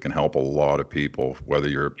think that it can help a lot of people, whether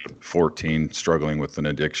you're 14 struggling with an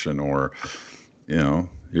addiction or,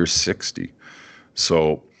 you're 60.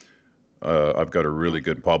 So I've got a really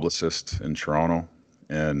good publicist in Toronto,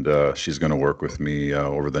 and she's going to work with me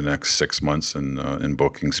over the next 6 months in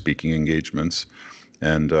booking speaking engagements.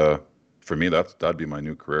 And for me, that'd be my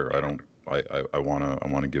new career. I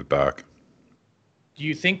want to give back. Do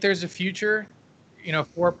you think there's a future,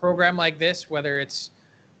 for a program like this, whether it's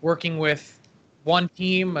working with one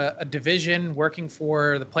team, a division, working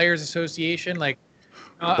for the Players Association? Like,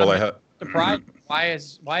 I'm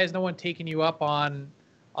surprised. Why is no one taking you up on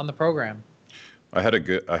the program? I had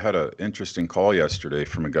an interesting call yesterday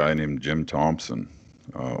from a guy named Jim Thompson.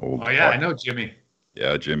 I know Jimmy.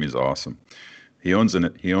 Yeah, Jimmy's awesome. He owns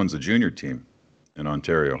a junior team in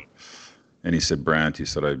Ontario. And he said, Brantt, he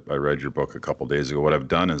said, I read your book a couple days ago. What I've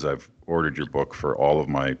done is I've ordered your book for all of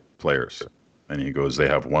my players. And he goes, they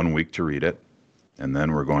have 1 week to read it. And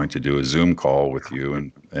then we're going to do a Zoom call with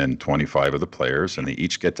you and 25 of the players. And they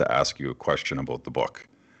each get to ask you a question about the book.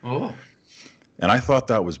 Oh. And I thought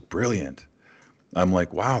that was brilliant. I'm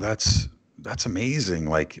like, wow, that's amazing.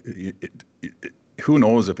 Like, who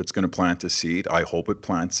knows if it's going to plant a seed? I hope it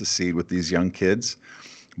plants a seed with these young kids.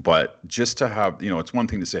 But just to have, it's one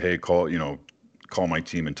thing to say, hey, call my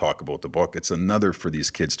team and talk about the book. It's another for these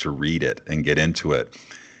kids to read it and get into it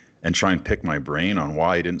and try and pick my brain on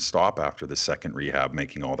why I didn't stop after the second rehab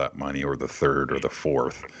making all that money, or the third or the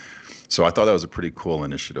fourth. So I thought that was a pretty cool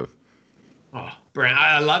initiative. Oh, Brantt,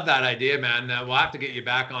 I love that idea, man. We'll have to get you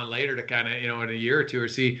back on later to kind of, in a year or two, or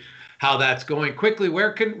see how that's going. Quickly,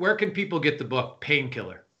 where can people get the book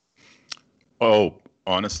Painkiller? Oh,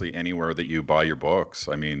 honestly, anywhere that you buy your books.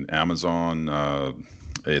 I mean, Amazon,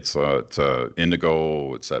 it's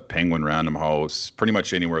Indigo, it's at Penguin Random House, pretty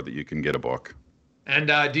much anywhere that you can get a book.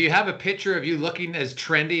 And do you have a picture of you looking as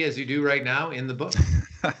trendy as you do right now in the book?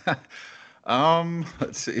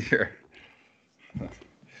 Let's see here.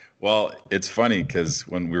 Well, it's funny because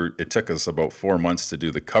it took us about 4 months to do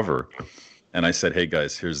the cover, and I said, "Hey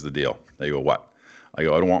guys, here's the deal." They go, "What?" I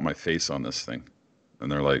go, "I don't want my face on this thing," and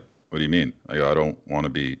they're like, "What do you mean?" I go, "I don't want to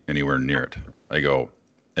be anywhere near it." I go,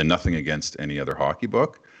 and nothing against any other hockey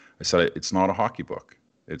book. I said, "It's not a hockey book.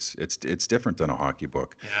 It's different than a hockey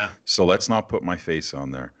book. Yeah. So let's not put my face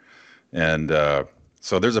on there." And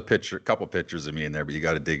so there's a couple pictures of me in there, but you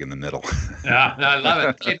got to dig in the middle. Yeah, no, I love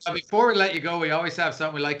it. Okay, now before we let you go, we always have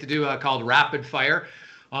something we like to do called rapid fire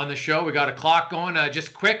on the show. We got a clock going.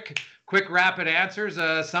 Just quick rapid answers.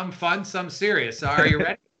 Some fun, some serious. Are you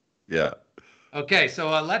ready? Yeah. Okay, so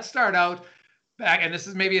let's start out back, and this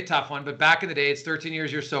is maybe a tough one, but back in the day, it's 13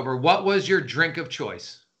 years you're sober. What was your drink of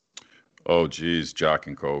choice? Oh, geez, Jack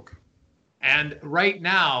and Coke. And right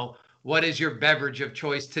now, what is your beverage of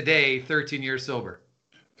choice today, 13 years sober?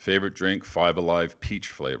 Favorite drink, 5 Alive peach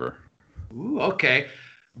flavor. Ooh, okay.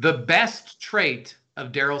 The best trait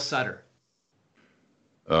of Daryl Sutter?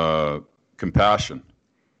 Compassion.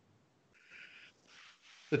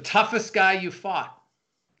 The toughest guy you fought?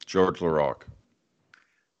 George Larocque.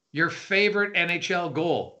 Your favorite NHL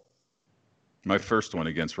goal? My first one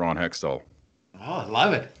against Ron Hextall. Oh, I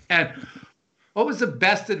love it. And what was the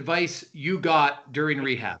best advice you got during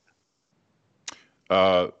rehab?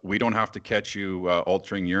 We don't have to catch you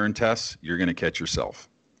altering urine tests. You're going to catch yourself.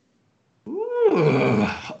 Ooh,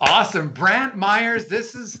 awesome. Brantt Myhres,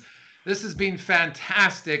 this has been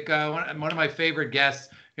fantastic. One of my favorite guests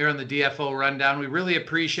here on the DFO Rundown. We really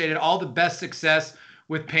appreciate it. All the best success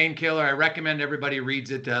with Painkiller. I recommend everybody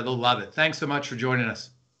reads it. They'll love it. Thanks so much for joining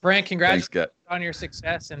us. Brantt, congratulations on your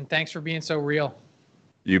success, and thanks for being so real.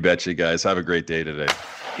 You betcha, guys. Have a great day today.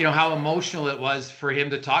 You know, how emotional it was for him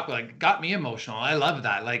to talk. Like, got me emotional. I love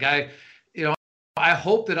that. Like, I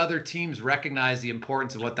hope that other teams recognize the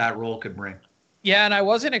importance of what that role could bring. Yeah, and I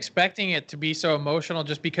wasn't expecting it to be so emotional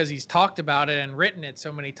just because he's talked about it and written it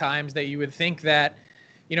so many times that you would think that,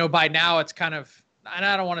 by now it's kind of, and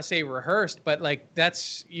I don't want to say rehearsed, but like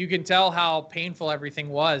you can tell how painful everything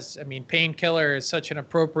was. I mean, Painkiller is such an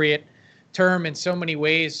appropriate term in so many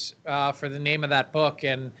ways for the name of that book.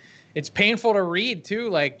 And it's painful to read too,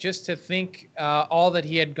 like just to think all that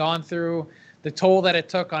he had gone through, the toll that it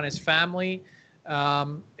took on his family.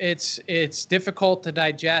 It's difficult to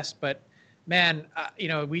digest, but man,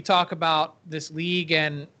 we talk about this league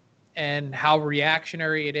and how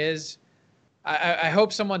reactionary it is. I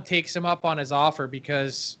hope someone takes him up on his offer,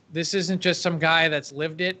 because this isn't just some guy that's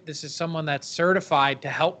lived it. This is someone that's certified to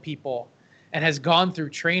help people and has gone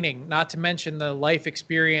through training, not to mention the life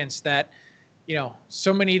experience that,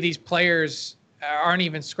 so many of these players aren't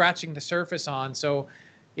even scratching the surface on. So,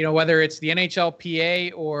 whether it's the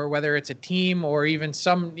NHLPA or whether it's a team or even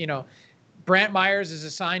some, Brantt Myhres is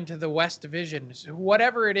assigned to the West Division. So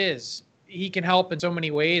whatever it is, he can help in so many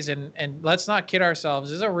ways. And let's not kid ourselves.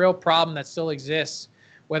 There's a real problem that still exists,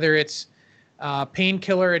 whether it's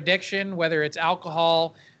painkiller addiction, whether it's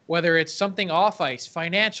alcohol, whether it's something off ice,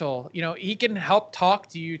 financial. He can help talk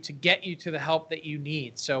to you to get you to the help that you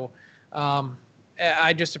need. So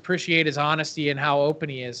I just appreciate his honesty and how open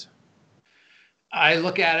he is. I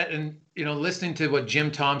look at it and, listening to what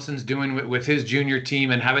Jim Thompson's doing with his junior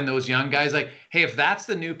team and having those young guys, like, hey, if that's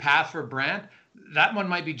the new path for Brantt, that one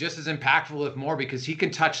might be just as impactful, if more, because he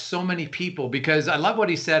can touch so many people. Because I love what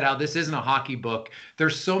he said, how this isn't a hockey book.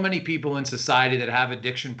 There's so many people in society that have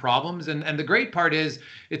addiction problems. And the great part is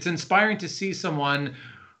it's inspiring to see someone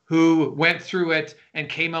who went through it and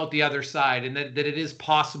came out the other side, and that it is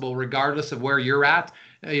possible regardless of where you're at,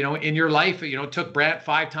 in your life. It took Brantt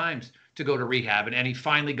 5 times to go to rehab, and he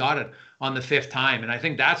finally got it on the 5th time. And I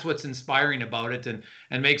think that's what's inspiring about it and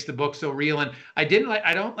makes the book so real. And I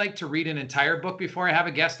don't like to read an entire book before I have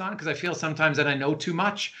a guest on, because I feel sometimes that I know too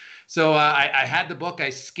much. So I had the book, I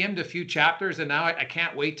skimmed a few chapters, and now I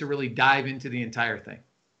can't wait to really dive into the entire thing.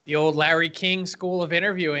 The old Larry King school of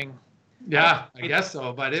interviewing. Yeah, I guess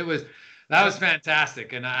so. But that was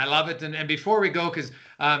fantastic, and I love it. And before we go, because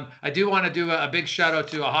I do want to do a big shout out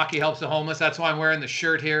to Hockey Helps the Homeless. That's why I'm wearing the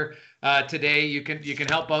shirt here today. You can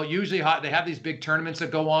help out. Usually they have these big tournaments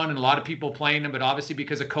that go on, and a lot of people playing them, but obviously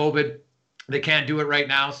because of COVID, they can't do it right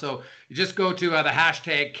now. So you just go to the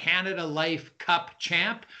hashtag Canada Life Cup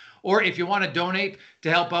Champ. Or if you want to donate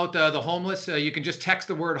to help out the homeless, you can just text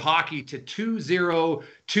the word hockey to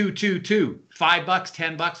 20222. $5,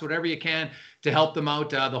 $10, whatever you can, to help them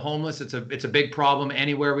out. The homeless, it's a big problem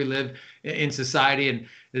anywhere we live in society. And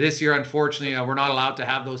this year, unfortunately, we're not allowed to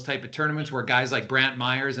have those type of tournaments where guys like Brantt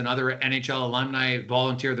Myhres and other NHL alumni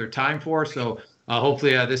volunteer their time for. So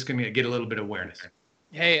hopefully this can get a little bit of awareness.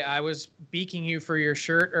 Hey, I was beaking you for your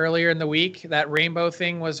shirt earlier in the week. That rainbow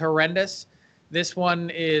thing was horrendous. This one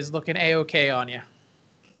is looking A-okay on you.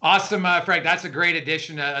 Awesome, Frank. That's a great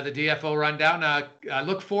addition of the DFO Rundown. I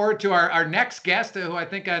look forward to our next guest, who I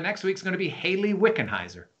think next week's going to be Haley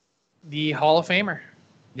Wickenheiser, the Hall of Famer.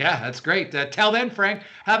 Yeah, that's great. Till then, Frank,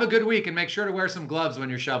 have a good week and make sure to wear some gloves when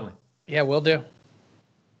you're shoveling. Yeah, will do.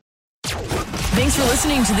 Thanks for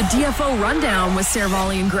listening to the DFO Rundown with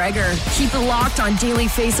Saravalli and Gregor. Keep it locked on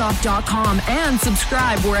dailyfaceoff.com and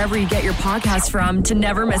subscribe wherever you get your podcasts from to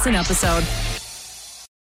never miss an episode.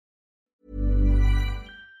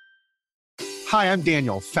 Hi, I'm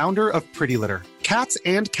Daniel, founder of Pretty Litter. Cats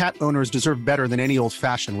and cat owners deserve better than any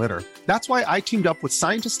old-fashioned litter. That's why I teamed up with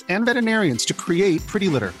scientists and veterinarians to create Pretty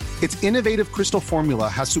Litter. Its innovative crystal formula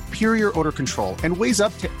has superior odor control and weighs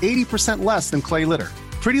up to 80% less than clay litter.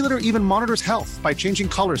 Pretty Litter even monitors health by changing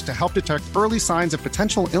colors to help detect early signs of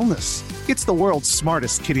potential illness. It's the world's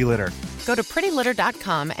smartest kitty litter. Go to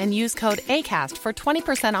prettylitter.com and use code ACAST for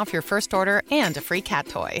 20% off your first order and a free cat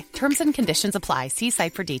toy. Terms and conditions apply. See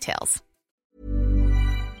site for details.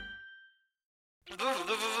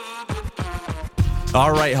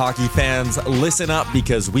 All right, hockey fans, listen up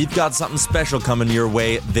because we've got something special coming your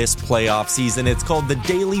way this playoff season. It's called the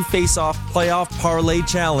Daily Faceoff Playoff Parlay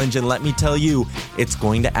Challenge, and let me tell you, it's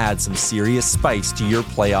going to add some serious spice to your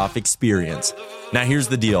playoff experience. Now, here's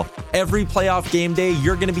the deal. Every playoff game day,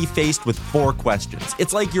 you're going to be faced with 4 questions.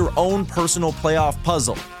 It's like your own personal playoff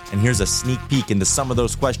puzzle. And here's a sneak peek into some of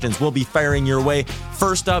those questions we'll be firing your way.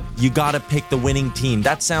 First up, you got to pick the winning team.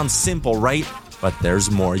 That sounds simple, right? But there's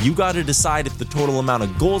more. You got to decide if the total amount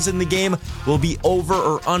of goals in the game will be over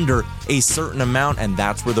or under a certain amount, and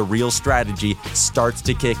that's where the real strategy starts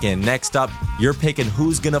to kick in. Next up, you're picking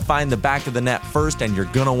who's going to find the back of the net first, and you're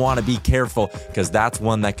going to want to be careful because that's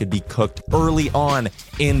one that could be cooked early on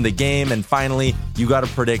in the game. And finally, you got to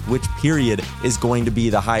predict which period is going to be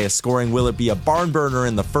the highest scoring. Will it be a barn burner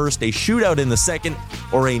in the first, a shootout in the second,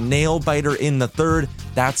 or a nail biter in the third?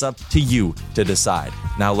 That's up to you to decide.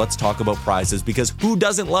 Now let's talk about prizes, because who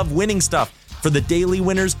doesn't love winning stuff? For the daily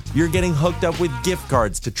winners, you're getting hooked up with gift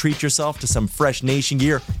cards to treat yourself to some fresh Nation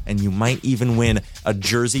gear, and you might even win a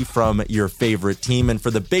jersey from your favorite team. And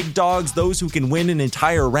for the big dogs, those who can win an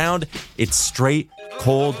entire round, it's straight,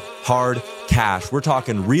 cold, hard cash. We're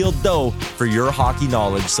talking real dough for your hockey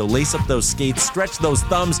knowledge. So lace up those skates, stretch those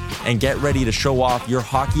thumbs, and get ready to show off your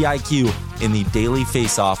hockey IQ in the Daily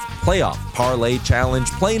Faceoff Playoff Parlay Challenge.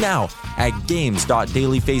 Play now at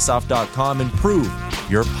games.dailyfaceoff.com and prove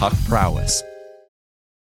your puck prowess.